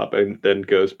thumbs up and then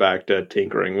goes back to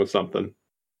tinkering with something.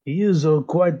 He is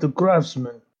quite the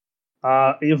craftsman.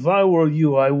 If I were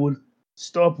you, I would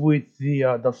stop with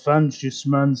the fancy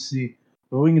schmancy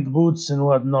winged boots and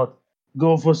whatnot.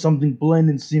 Go for something plain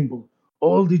and simple.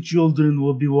 All the children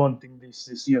will be wanting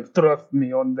this year. Trust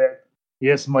me on that.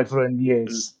 Yes, my friend,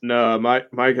 yes. No,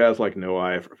 Mike has no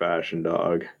eye for fashion,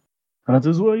 dog. That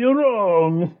is where you're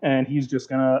wrong. And he's just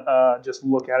gonna just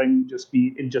look at him, just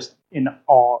be in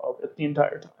awe of it the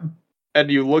entire time. And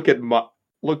you look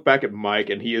back at Mike,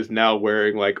 and he is now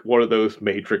wearing one of those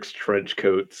Matrix trench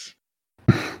coats.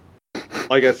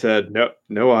 Like I said,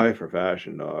 no eye for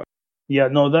fashion, dog. Yeah,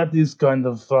 no, that is kind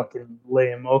of fucking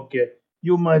lame. Okay,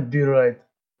 you might be right.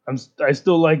 I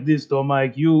still like this though,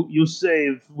 Mike. You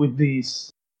save with these.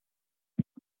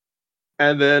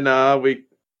 And then we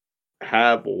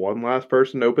have one last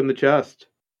person open the chest.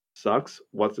 Sucks.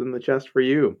 What's in the chest for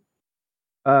you?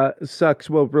 Sucks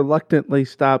will reluctantly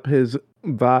stop his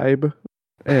vibe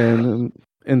and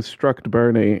instruct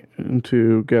Bernie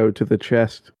to go to the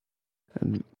chest.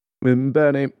 And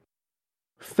Bernie,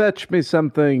 fetch me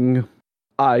something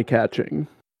eye-catching.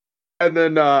 And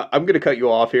then I'm going to cut you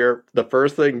off here. The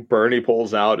first thing Bernie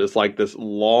pulls out is this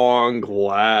long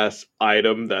glass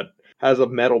item that has a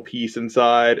metal piece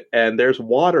inside, and there's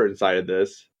water inside of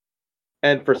this.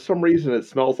 And for some reason, it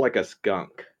smells like a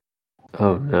skunk.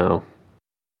 Oh no.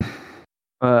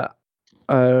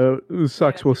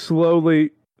 Sux will slowly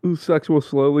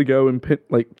go and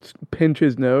pinch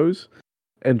his nose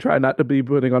and try not to be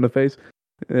putting on a face.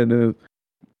 And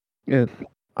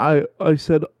I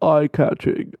said eye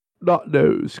catching, not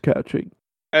nose catching.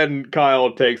 And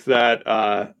Kyle takes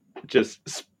that,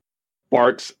 just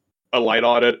sparks a light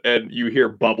on it, and you hear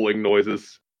bubbling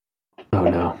noises. Oh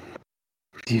no.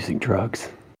 He's using drugs.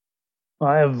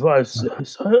 I've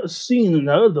seen and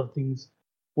heard of things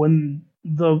when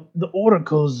the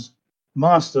Oracle's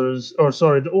masters,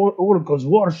 the Oracle's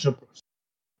worshippers,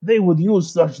 they would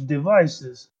use such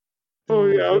devices. Oh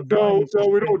yeah, no,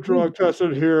 we don't drug test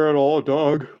it here at all,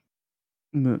 dog.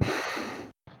 No.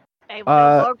 Hey, we'll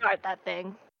Bogart that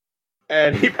thing.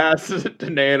 And he passes it to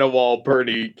Nana while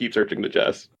Bernie keeps searching the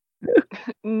chest.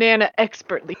 Nana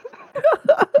expertly.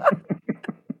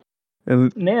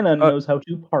 And Nana knows how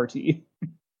to party.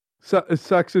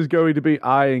 Sux is going to be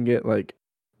eyeing it like,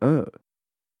 oh,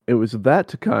 it was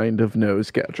that kind of nose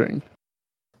catching.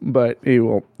 But he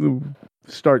will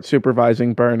start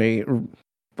supervising Bernie,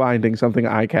 finding something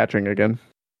eye-catching again.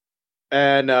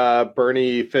 And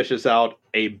Bernie fishes out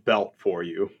a belt for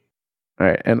you. All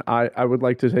right, and I would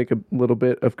like to take a little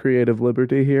bit of creative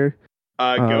liberty here.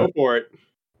 Go for it.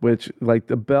 Which, like,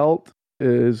 the belt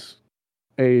is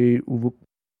a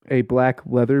black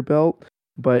leather belt,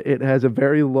 but it has a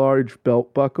very large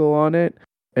belt buckle on it,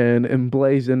 and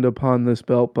emblazoned upon this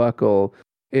belt buckle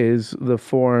is the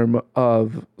form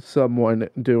of someone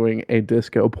doing a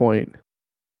disco point.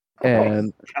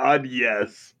 And God,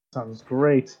 yes. Sounds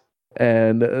great.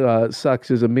 And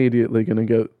Sux is immediately going to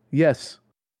go, yes,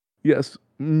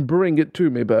 bring it to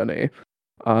me, Bernie.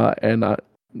 And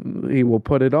he will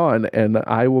put it on, and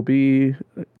I will be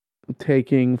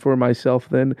taking for myself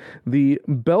then the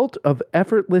Belt of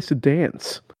Effortless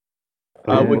Dance.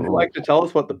 Would you like to tell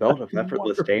us what the Belt of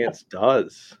Effortless Dance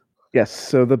does? Yes,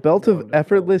 so the Belt of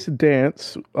Effortless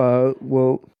Dance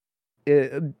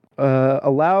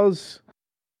allows,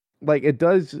 like, it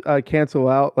does cancel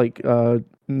out, like,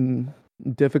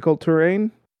 difficult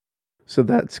terrain. So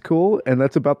that's cool, and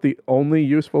that's about the only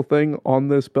useful thing on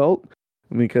this belt,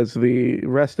 because the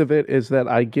rest of it is that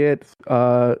I get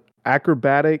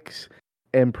acrobatics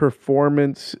and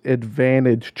performance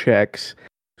advantage checks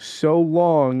so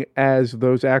long as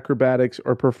those acrobatics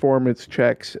or performance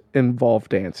checks involve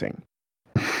dancing.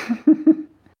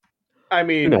 I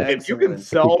mean, if you can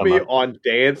sell me on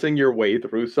dancing your way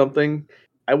through something,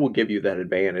 I will give you that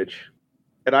advantage.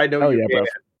 And I know you can.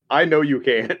 I know you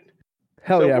can.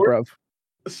 Hell yeah, bro.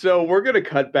 So we're going to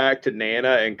cut back to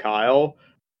Nana and Kyle.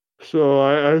 So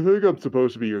I think I'm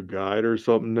supposed to be your guide or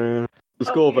something, Nana.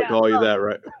 It's cool if I call you that,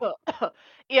 right?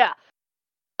 Yeah.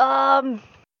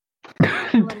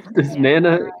 Does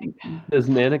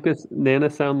Nana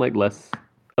sound like less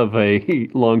of a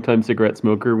long-time cigarette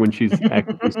smoker when she's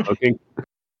actively smoking?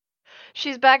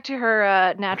 She's back to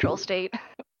her natural state.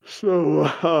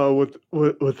 So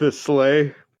with this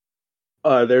sleigh,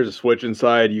 there's a switch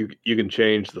inside. You can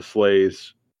change the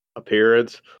sleigh's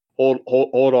appearance.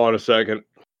 Hold on a second.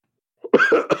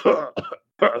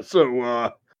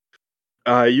 So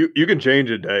you can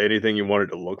change it to anything you want it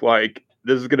to look like.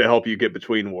 This is going to help you get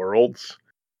between worlds.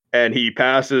 And he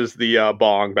passes the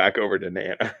bong back over to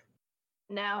Nana.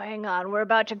 Now, hang on. We're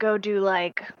about to go do,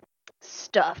 like,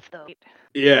 stuff, though.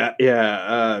 Yeah.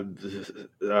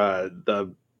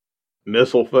 The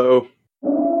mistletoe.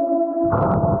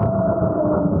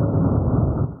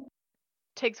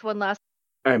 Takes one last.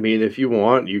 I mean, if you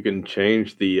want, you can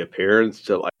change the appearance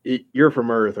to, like, you're from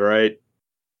Earth, right?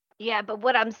 Yeah, but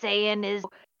what I'm saying is,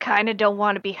 kind of don't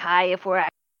want to be high if we're.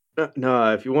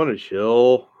 No, if you want to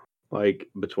chill, like,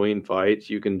 between fights,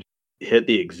 you can hit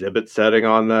the exhibit setting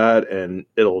on that, and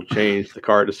it'll change the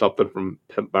card to something from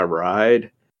Pimp My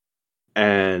Ride.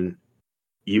 And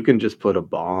you can just put a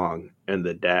bong in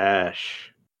the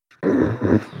dash.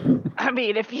 I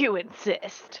mean, if you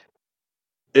insist.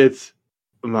 It's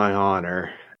my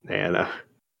honor, Nana.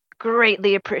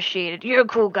 Greatly appreciated. You're a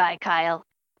cool guy, Kyle.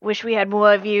 Wish we had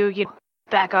more of you,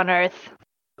 back on Earth.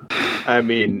 I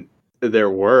mean, there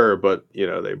were, but,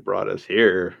 they brought us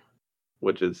here,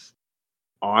 which is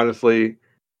honestly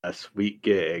a sweet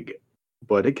gig,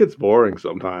 but it gets boring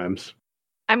sometimes.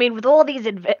 I mean, with all these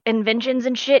inventions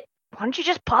and shit, why don't you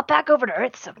just pop back over to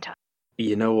Earth sometime?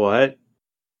 You know what?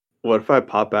 What if I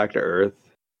pop back to Earth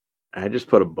and I just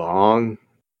put a bong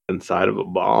inside of a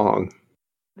bong?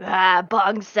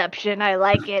 Bongception, I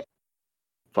like it.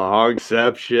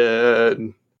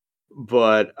 Bongception.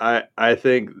 But I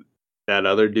think that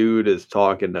other dude is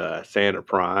talking to Santa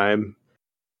Prime.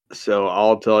 So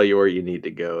I'll tell you where you need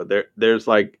to go. There's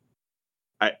like,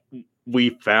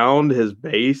 we found his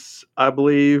base, I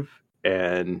believe,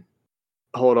 and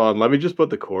hold on, let me just put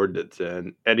the coordinates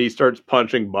in. And he starts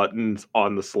punching buttons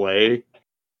on the sleigh,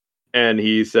 and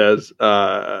he says,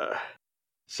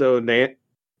 "So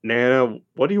Nana,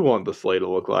 what do you want the sleigh to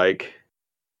look like?"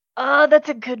 That's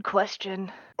a good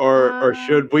question. Or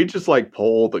should we just like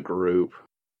poll the group?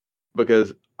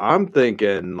 Because I'm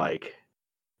thinking like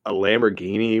a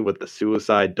Lamborghini with the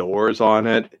suicide doors on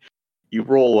it. You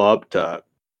roll up to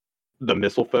the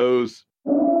Mistletoe's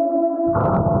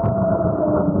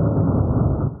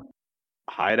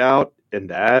hideout in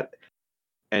that,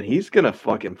 and he's gonna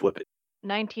fucking flip it.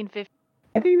 1950.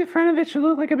 I think the front of it should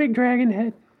look like a big dragon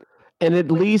head. And at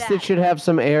least it should have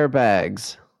some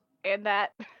airbags And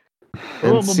that. and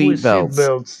Probably seatbelts.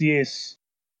 seatbelts, yes.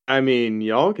 I mean,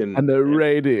 y'all can. And the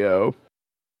radio.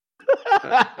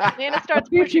 Nana starts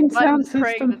pushing Fusion sound buttons,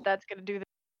 praying system. that that's going to do that.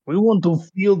 We want to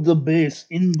feel the bass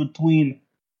in between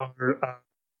our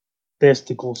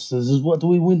testicles. This is what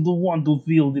we want to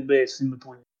feel the bass in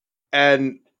between.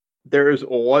 And there's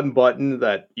one button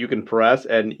that you can press,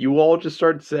 and you all just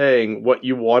start saying what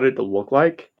you want it to look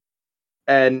like,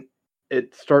 and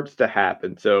it starts to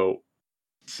happen. So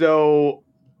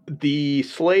the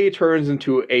sleigh turns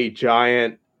into a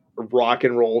giant rock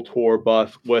and roll tour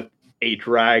bus with a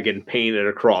dragon painted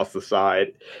across the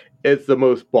side. It's the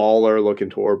most baller looking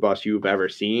tour bus you've ever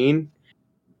seen.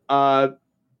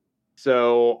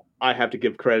 So I have to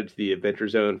give credit to the Adventure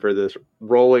Zone for this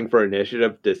rolling for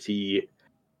initiative to see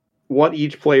what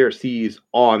each player sees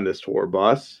on this tour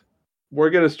bus. We're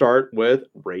going to start with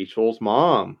Rachel's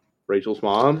mom. Rachel's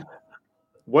mom,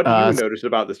 what do you notice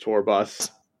about this tour bus?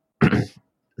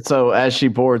 So as she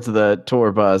boards the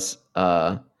tour bus,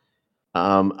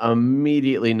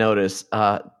 immediately notice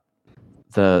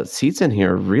the seats in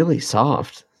here are really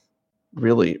soft,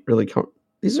 really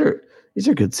these are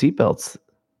good seatbelts.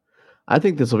 I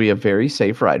think this will be a very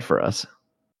safe ride for us.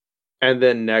 And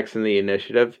then next in the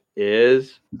initiative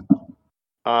is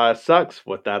Sucks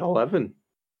with that 11.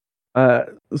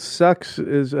 Sucks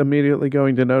is immediately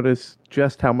going to notice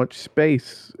just how much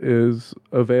space is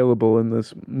available in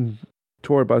this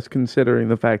tour bus, considering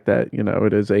the fact that,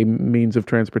 it is a means of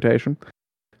transportation.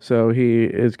 So he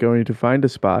is going to find a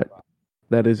spot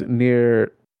that is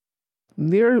near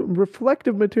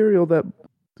reflective material that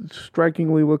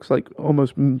strikingly looks like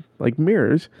almost like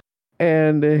mirrors.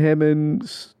 And him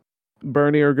and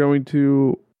Bernie are going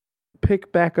to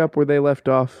pick back up where they left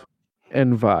off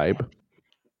and vibe.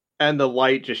 And the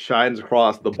light just shines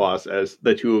across the bus as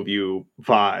the two of you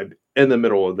vibe in the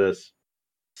middle of this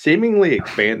seemingly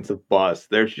expansive bus.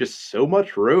 There's just so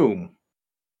much room.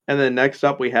 And then next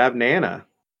up we have Nana.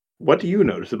 What do you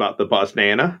notice about the bus,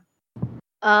 Nana?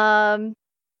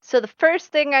 So the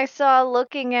first thing I saw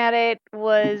looking at it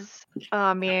was,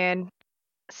 oh man,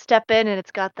 step in and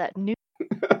it's got that new.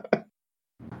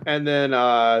 And then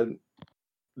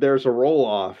there's a roll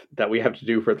off that we have to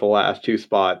do for the last two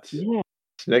spots. Yeah.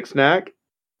 Snick Snack,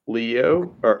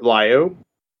 Lio.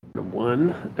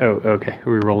 1. Oh, okay.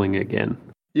 We're rolling again.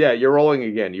 Yeah, you're rolling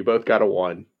again. You both got a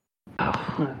 1.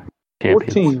 Oh,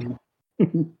 champions.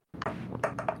 14.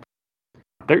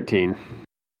 13.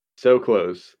 So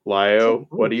close. Lio,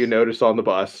 what do you notice on the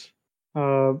bus?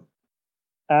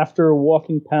 After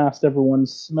walking past everyone,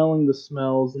 smelling the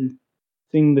smells and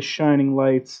seeing the shining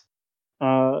lights,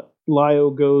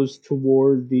 Lio goes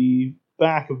toward the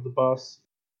back of the bus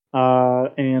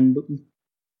and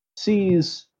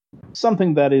sees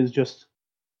something that is just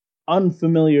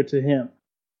unfamiliar to him.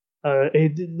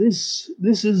 This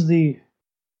is a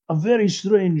very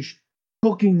strange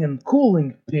cooking and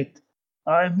cooling pit.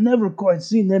 I've never quite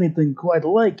seen anything quite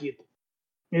like it.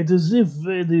 It is as if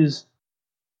it is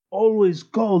always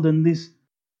cold, and this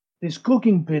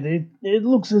cooking pit, it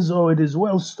looks as though it is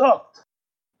well stocked.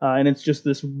 And it's just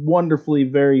this wonderfully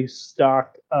very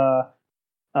stocked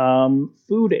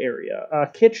food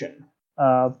area, kitchen.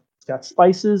 It's got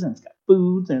spices, and it's got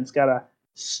foods, and it's got a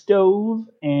stove,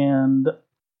 and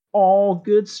all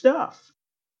good stuff.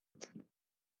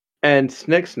 And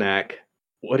Snick Snack,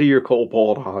 what do your cold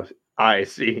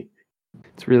eyes see?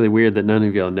 It's really weird that none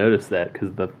of y'all noticed that,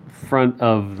 because the front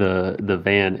of the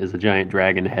van is a giant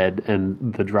dragon head,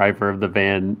 and the driver of the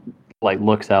van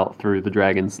looks out through the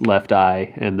dragon's left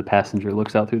eye, and the passenger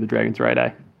looks out through the dragon's right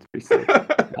eye. It's pretty sick.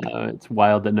 It's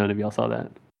wild that none of y'all saw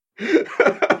that.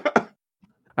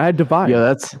 I had to vibe.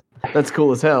 Yeah, that's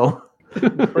cool as hell.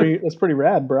 That's pretty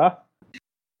rad, bruh.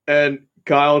 And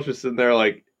Kyle's just in there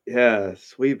like, yeah,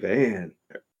 sweet van,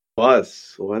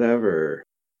 bus, whatever.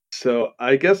 So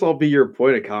I guess I'll be your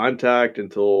point of contact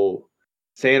until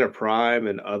Santa Prime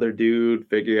and other dude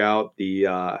figure out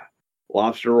the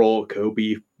lobster roll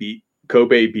Kobe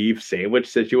beef sandwich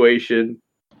situation.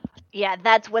 Yeah,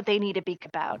 that's what they need to be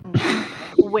about. And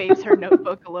she waves her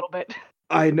notebook a little bit.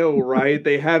 I know, right?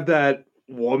 They have that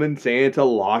woman Santa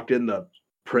locked in the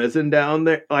prison down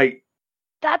there. Like,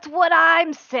 That's what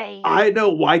I'm saying. I know.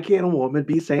 Why can't a woman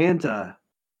be Santa?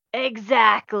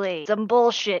 Exactly. Some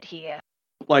bullshit here.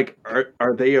 Like,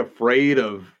 are they afraid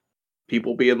of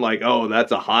people being like, oh,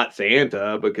 that's a hot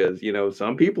Santa? Because, you know,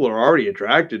 some people are already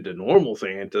attracted to normal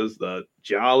Santas, the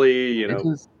jolly, you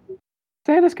know.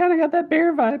 Santa's kind of got that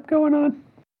bear vibe going on.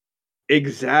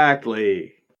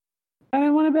 Exactly. I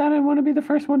didn't want to be the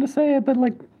first one to say it, but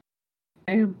like,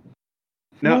 damn.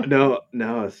 No,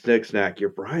 Snick Snack,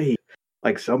 you're right.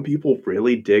 Like, some people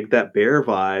really dig that bear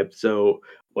vibe. So,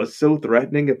 what's so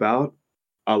threatening about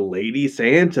a lady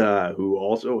Santa who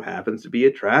also happens to be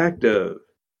attractive?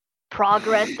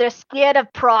 Progress. They're scared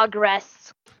of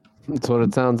progress. That's what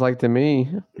it sounds like to me.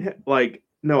 Yeah, like,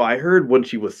 no, I heard when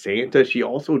she was Santa, she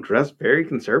also dressed very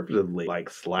conservatively, like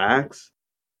slacks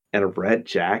and a red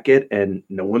jacket, and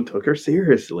no one took her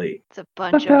seriously. It's a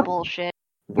bunch of bullshit.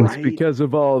 It's Right? because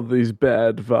of all of these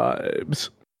bad vibes.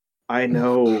 I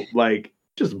know, like,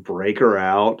 just break her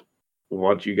out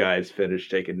once you guys finish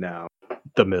taking down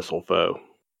the missile foe.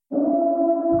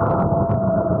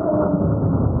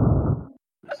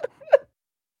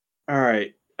 All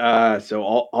right.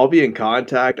 So I'll be in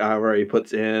contact. I already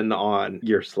puts in on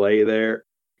your sleigh there.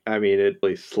 I mean, it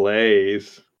really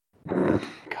slays.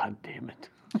 God damn it.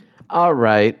 All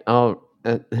right. All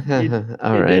You right.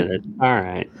 did it. All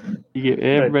right.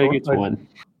 Everybody gets one.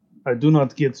 I do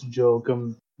not get the joke.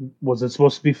 Was it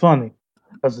supposed to be funny?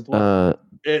 Because it was.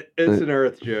 It's an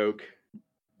Earth joke.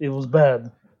 It was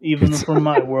bad. Even from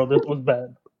my world, it was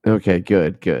bad. Okay,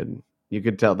 good. You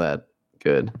could tell that.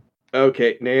 Good.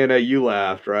 Okay, Nana, you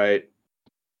laughed, right?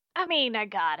 I mean, I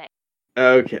got it.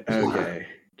 Okay.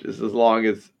 Just as long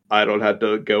as I don't have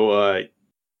to go,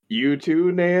 you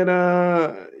too,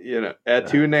 Nana, you know,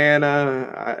 tu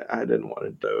Nana. I didn't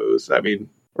want those. I mean,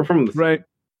 we're from the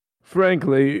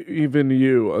Frankly, even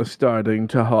you are starting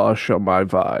to harsh on my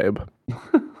vibe.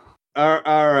 All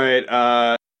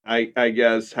right. I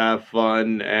guess have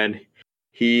fun. And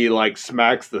he like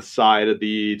smacks the side of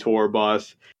the tour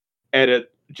bus, and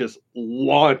it just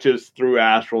launches through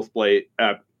astral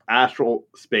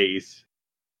space,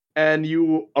 and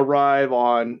you arrive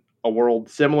on a world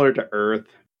similar to Earth,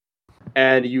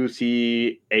 and you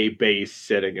see a base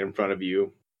sitting in front of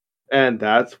you, and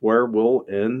that's where we'll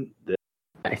end this.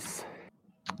 Nice.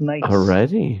 Nice.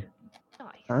 Alrighty.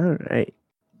 All right.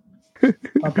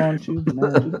 Up onto the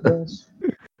magic bus.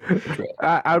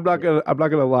 I'm not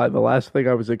gonna lie. The last thing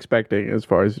I was expecting, as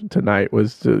far as tonight,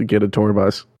 was to get a tour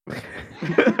bus.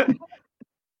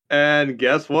 And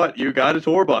guess what? You got a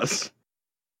tour bus.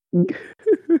 Yay.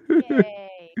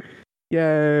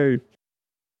 Yay!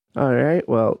 All right.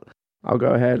 Well, I'll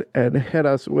go ahead and hit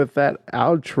us with that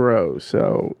outro.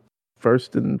 So,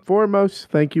 first and foremost,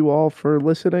 thank you all for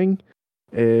listening.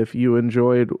 If you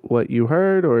enjoyed what you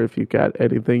heard, or if you've got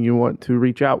anything you want to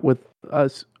reach out with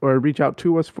us or reach out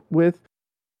to us with,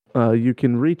 you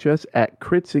can reach us at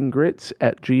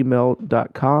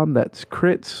critsandgrits@gmail.com. That's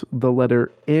crits, the letter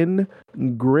N,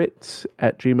 grits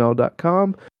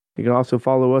 @gmail.com. You can also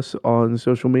follow us on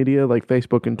social media like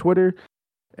Facebook and Twitter.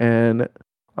 And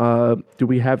do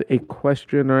we have a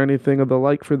question or anything of the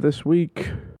like for this week?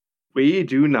 We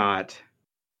do not,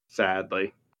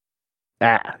 sadly.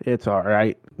 It's all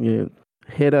right. You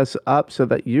hit us up so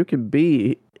that you can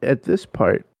be at this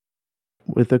part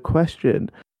with a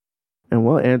question, and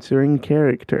we'll answer in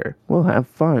character. We'll have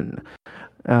fun.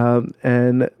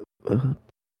 And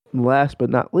last but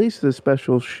not least, a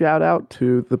special shout out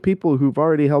to the people who've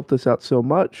already helped us out so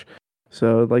much.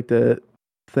 So I'd like to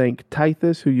thank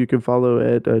Tithus, who you can follow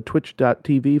at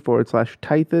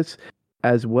twitch.tv/Tithus,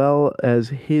 as well as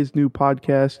his new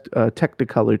podcast,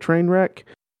 Technicolor Trainwreck.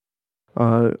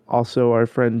 Also our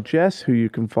friend Jess, who you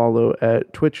can follow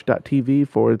at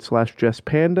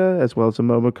twitch.tv/JessPanda, as well as the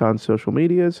Momocon social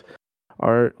medias.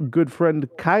 Our good friend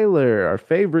Kyler, our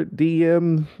favorite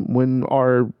DM when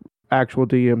our actual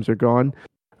DMs are gone,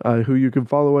 who you can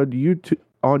follow on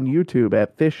YouTube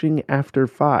at Fishing After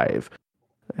 5.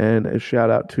 And a shout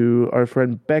out to our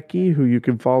friend Becky, who you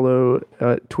can follow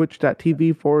at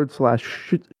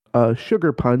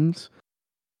twitch.tv/Sugar Puns.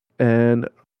 And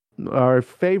our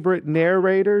favorite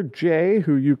narrator, Jay,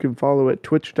 who you can follow at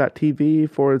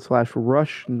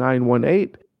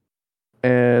twitch.tv/Rush918.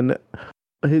 And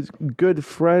his good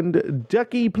friend,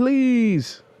 Ducky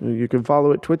Please, You can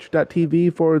follow at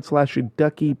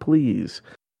twitch.tv/Ducky Please.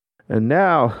 And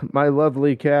now, my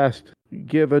lovely cast,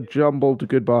 give a jumbled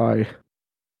goodbye.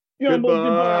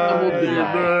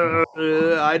 Goodbye.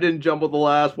 I didn't jumble the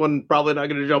last one. Probably not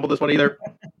going to jumble this one either.